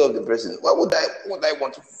truly love the person, why would I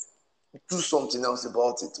want to do something else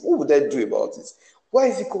about it? What would I do about it? Why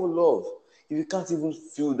is it called love if you can't even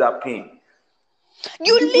feel that pain?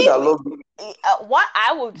 You leave. That love you, what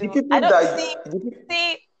I will do. I don't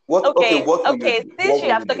see. What? Okay. Since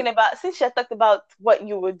you're talking about what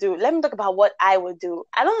you would do, let me talk about what I would do.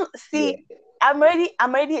 I don't see. Yeah. I'm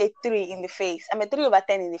already a 3 in the face. I'm a 3/10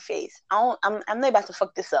 in the face. I'm not about to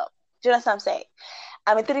fuck this up. Do you know what I'm saying?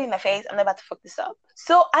 I'm a 3 in the face. I'm not about to fuck this up.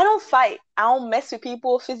 So I don't fight. I don't mess with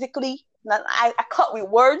people physically. I cut with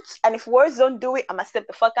words, and if words don't do it, I'm gonna step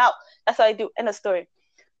the fuck out. That's what I do. End of story.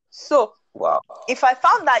 So wow. If I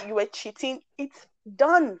found that you were cheating, it's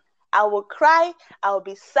done. I will cry. I will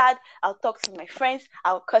be sad. I'll talk to my friends.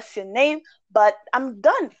 I'll curse your name. But I'm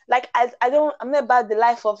done. Like I'm not about the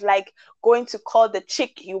life of like going to call the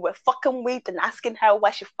chick you were fucking with and asking her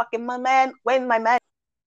why she fucking my man when my man.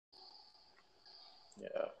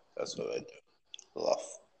 Yeah, that's what I do.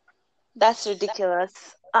 Laugh. That's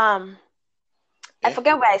ridiculous. I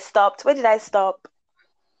forget where I stopped. Where did I stop?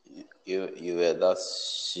 You were that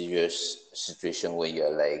serious situation where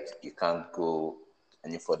you're like you can't go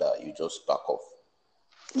any further. You just back off.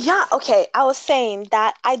 Yeah, okay. I was saying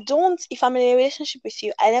that if I'm in a relationship with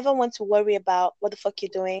you, I never want to worry about what the fuck you're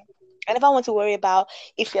doing. I never want to worry about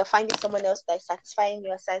if you're finding someone else that is satisfying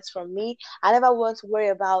your sides from me. I never want to worry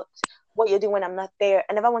about what you're doing when I'm not there.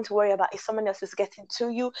 I never want to worry about if someone else is getting to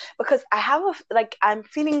you, because I'm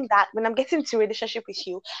feeling that when I'm getting into a relationship with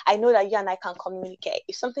you, I know that you and I can communicate.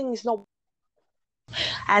 If something is not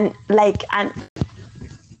and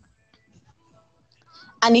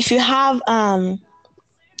if you have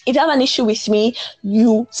an issue with me,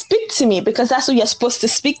 you speak to me because that's who you're supposed to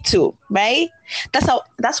speak to, right?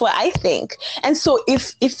 That's what I think. And so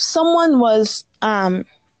if someone was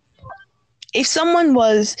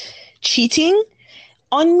cheating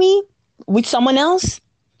on me with someone else,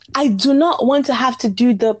 I do not want to have to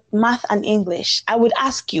do the math and English. I would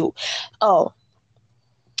ask you, oh,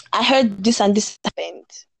 I heard this and this happened.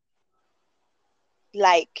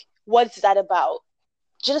 Like, what's that about?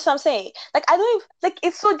 Do you know what I'm saying? Like,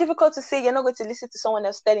 it's so difficult to say you're not going to listen to someone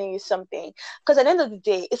else telling you something. Because at the end of the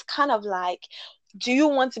day, it's kind of like, do you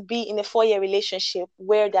want to be in a 4-year relationship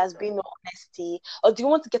where there's been no honesty? Or do you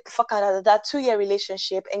want to get the fuck out of that 2-year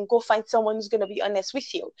relationship and go find someone who's going to be honest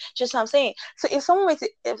with you? Just what I'm saying. So if someone were to,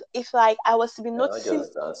 if I was to be noticing...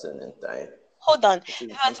 Hold on.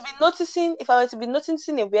 If I were to be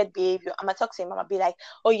noticing a weird behavior, I'm going to talk to him. I'm going to be like,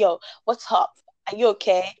 oh, yo, what's up? Are you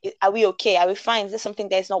okay? Are we okay? Are we fine? Is there something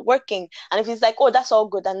that is not working? And if it's like, oh, that's all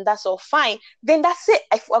good and that's all fine, then that's it.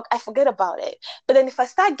 I forget about it. But then if I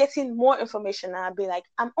start getting more information and I'll be like,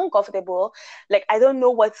 I'm uncomfortable, like I don't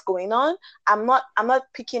know what's going on. I'm not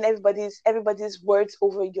picking everybody's words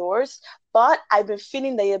over yours, but I've been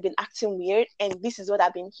feeling that you've been acting weird, and this is what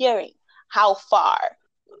I've been hearing. How far?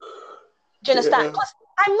 Do you understand? Yeah. Because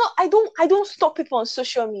I don't stop people on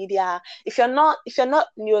social media. If you're not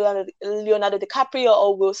Leonardo DiCaprio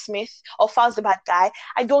or Will Smith or Faz the bad guy,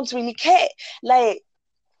 I don't really care. Like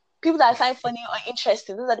people that I find funny or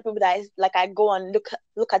interesting, those are the people that I go and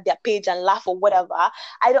look at their page and laugh or whatever.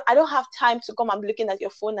 I don't have time to come and be looking at your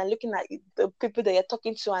phone and looking at the people that you're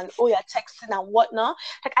talking to and you're texting and whatnot.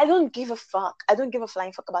 Like I don't give a fuck. I don't give a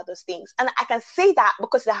flying fuck about those things. And I can say that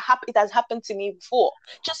because it has happened to me before.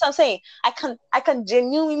 Just what I'm saying. I can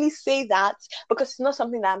genuinely say that because it's not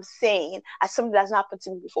something that I'm saying as something that's not happened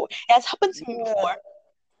to me before. It has happened to me before.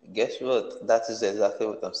 Guess what? That is exactly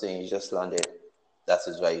what I'm saying. You just landed. That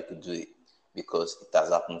is why you could do it because it has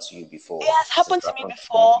happened to you before. It has It has happened to me happened to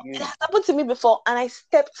before. It you. has happened to me before, and I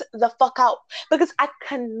stepped the fuck out because I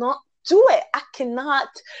cannot do it. I cannot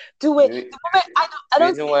do it. The, The moment I the don't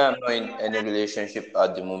reason why I'm not in any relationship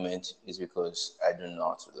at the moment is because I don't know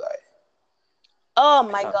how to lie. oh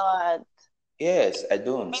I my can't. god. Yes, I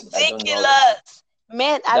don't. I don't know how to. Ridiculous.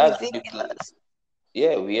 Men are That's because ridiculous.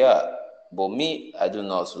 yeah, we are. But me, I don't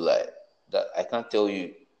know how to lie. That I can't tell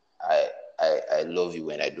you I I love you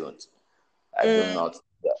when I don't. I don't know Mm. how to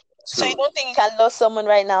do that. So you So don't think you can love someone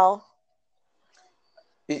right now?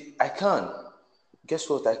 I can. Guess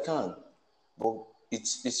what? I can. But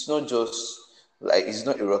it's not just like it's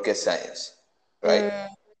not a rocket science, right? Mm.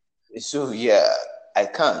 So yeah, I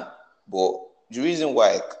can. But the reason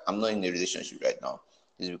why I'm not in a relationship right now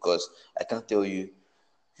is because I can't tell you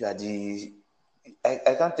you are the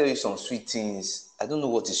I can't tell you some sweet things. I don't know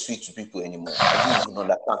what is sweet to people anymore. I don't even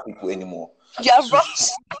understand people anymore. You're So wrong.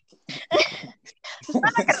 You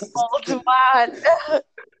sound like an old man.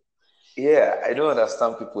 yeah, I don't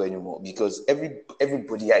understand people anymore because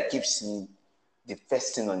everybody I keep seeing the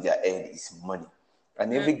first thing on their head is money.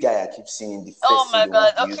 And Mm. every guy I keep seeing the Oh first thing my they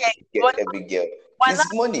want god. to use Okay. to get We're every girl we're not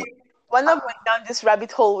is money. we're not going down this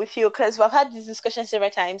rabbit hole with you because we've had this discussion several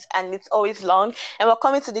times and it's always long. And we're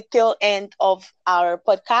coming to the tail end of our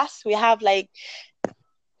podcast. We have like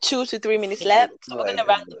 2 to 3 minutes left. So we're Oh my gonna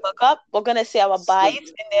wrap the goodness. book up. We're gonna say our So byes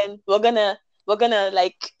and then we're gonna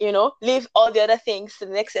like, leave all the other things to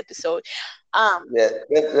the next episode. Um yeah,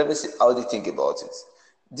 let me see how do you think about it.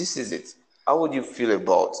 This is it. How would you feel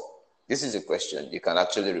about this is a question you can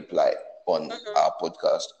actually reply on mhm. our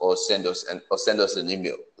podcast or send us an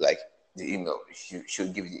email. Like the email. You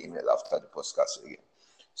should give the email after the podcast again.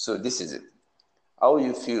 So this is it. How will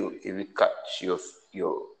you feel if you catch your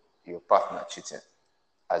your partner cheating?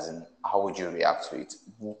 As in, how would you react to it?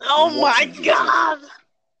 Oh What my would you do? god.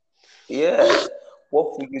 Yeah.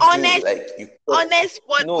 What would you do? Honest, Like you honest,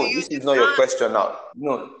 what will no, you this do? is not your question now.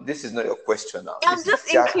 No, this is not your question now. I'm This is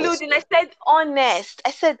just their including. I question. said honest.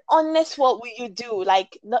 I said honest. What will you do?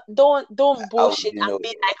 Like, no, don't How would bullshit you and know?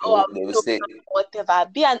 be like, oh, I They will will do say, whatever.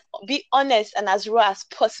 Be honest and as raw as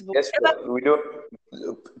possible. guess what? We don't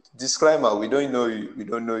disclaimer, we don't know you. We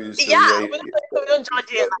don't know you. So Yeah, we don't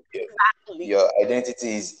judge it. your, Exactly. your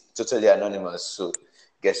identity is totally anonymous. So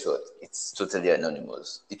guess what? It's totally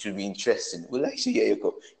anonymous. It will be interesting. We'll actually hear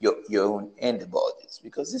your own end about this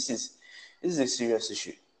because this is a serious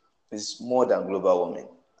issue. It's more than global warming.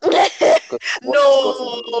 Because what is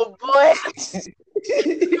causing No, boy.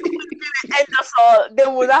 End us all. They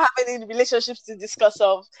will not have any relationships to discuss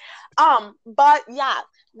of. But yeah,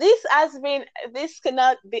 this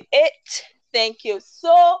cannot be it. Thank you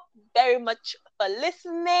so very much for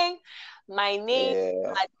listening. My name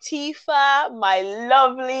yeah. Latifa, my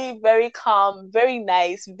lovely, very calm, very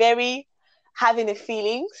nice, very having the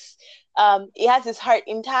feelings. He has his heart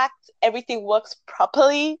intact. Everything works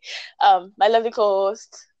properly. My lovely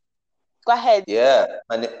co-host, go ahead. Yeah.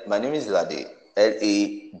 My name is Lade. Lad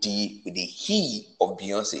with the he of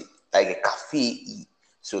Beyonce. Like a cafe E.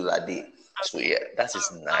 So Lade. So Okay. yeah, that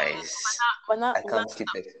is nice. We're not, I we're not can't keep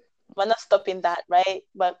it. we're not stopping that, right?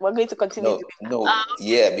 But we're going to continue No, doing no,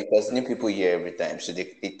 yeah, because new people hear every time. So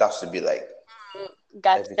it has to be like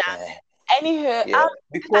that. every Gotcha. time. Anywho, Yeah.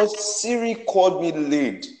 Because Siri called me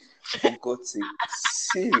late. For God's sake.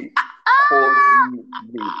 Siri called me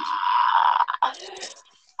late.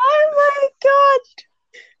 oh my god.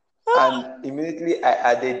 And immediately I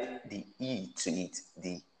added the E to it,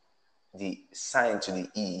 the sign to the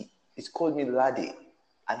E. It called me Lade.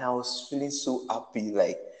 And I was feeling so happy,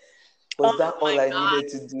 like Was that all I needed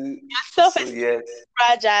to do? So So yes.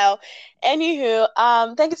 fragile. Anywho,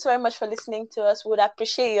 thank you so very much for listening to us. Would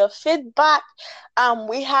appreciate your feedback.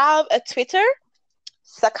 We have a Twitter,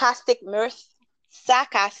 sarcastic mirth,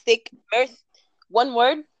 one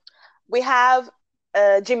word. We have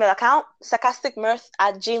a Gmail account,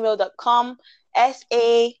 sarcasticmirth@gmail.com,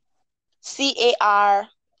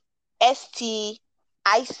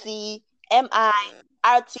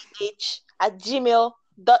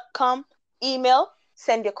 SACASTICMIRTH@gmail.com. Email,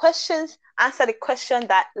 send your questions, answer the question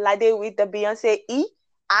that Lade with the Beyonce E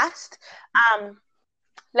asked.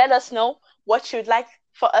 Let us know what you'd like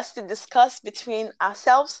for us to discuss between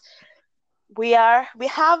ourselves. We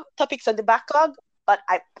have topics on the backlog, but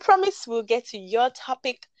I promise we'll get to your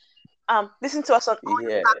topic. Listen to us on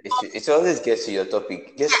Yeah, it always gets to your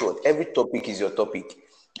topic. Guess what? Every topic is your topic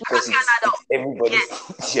because it's everybody's.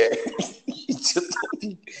 Yeah, it's your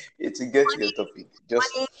topic. It's to get to your topic.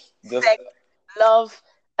 Just sex, love,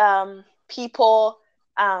 people,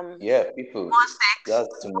 people.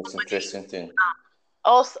 That's the most interesting thing.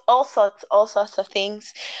 all sorts of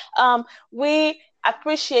things. We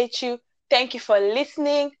appreciate you. Thank you for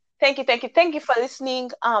listening. Thank you for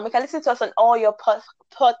listening. You can listen to us on all your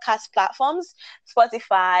podcast platforms: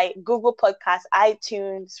 Spotify, Google Podcasts,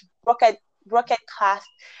 iTunes, Rocket Cast,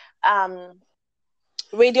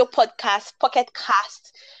 Radio Podcast, Pocket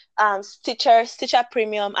Cast, Stitcher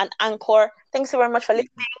Premium, and Anchor. Thanks so very much for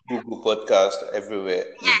listening. Google Podcast everywhere.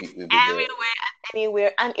 We'll be there.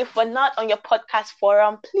 Anywhere. And if we're not on your podcast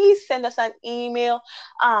forum, please send us an email.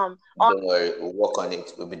 Don't worry, we'll work on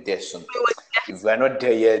it. We'll be there soon. If we're not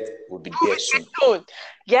there yet, we'll be there soon.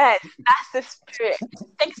 Yes, that's the spirit.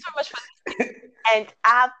 Thanks so much for listening, and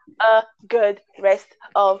have a good rest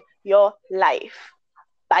of your life.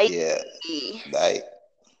 Bye. Yeah. Bye.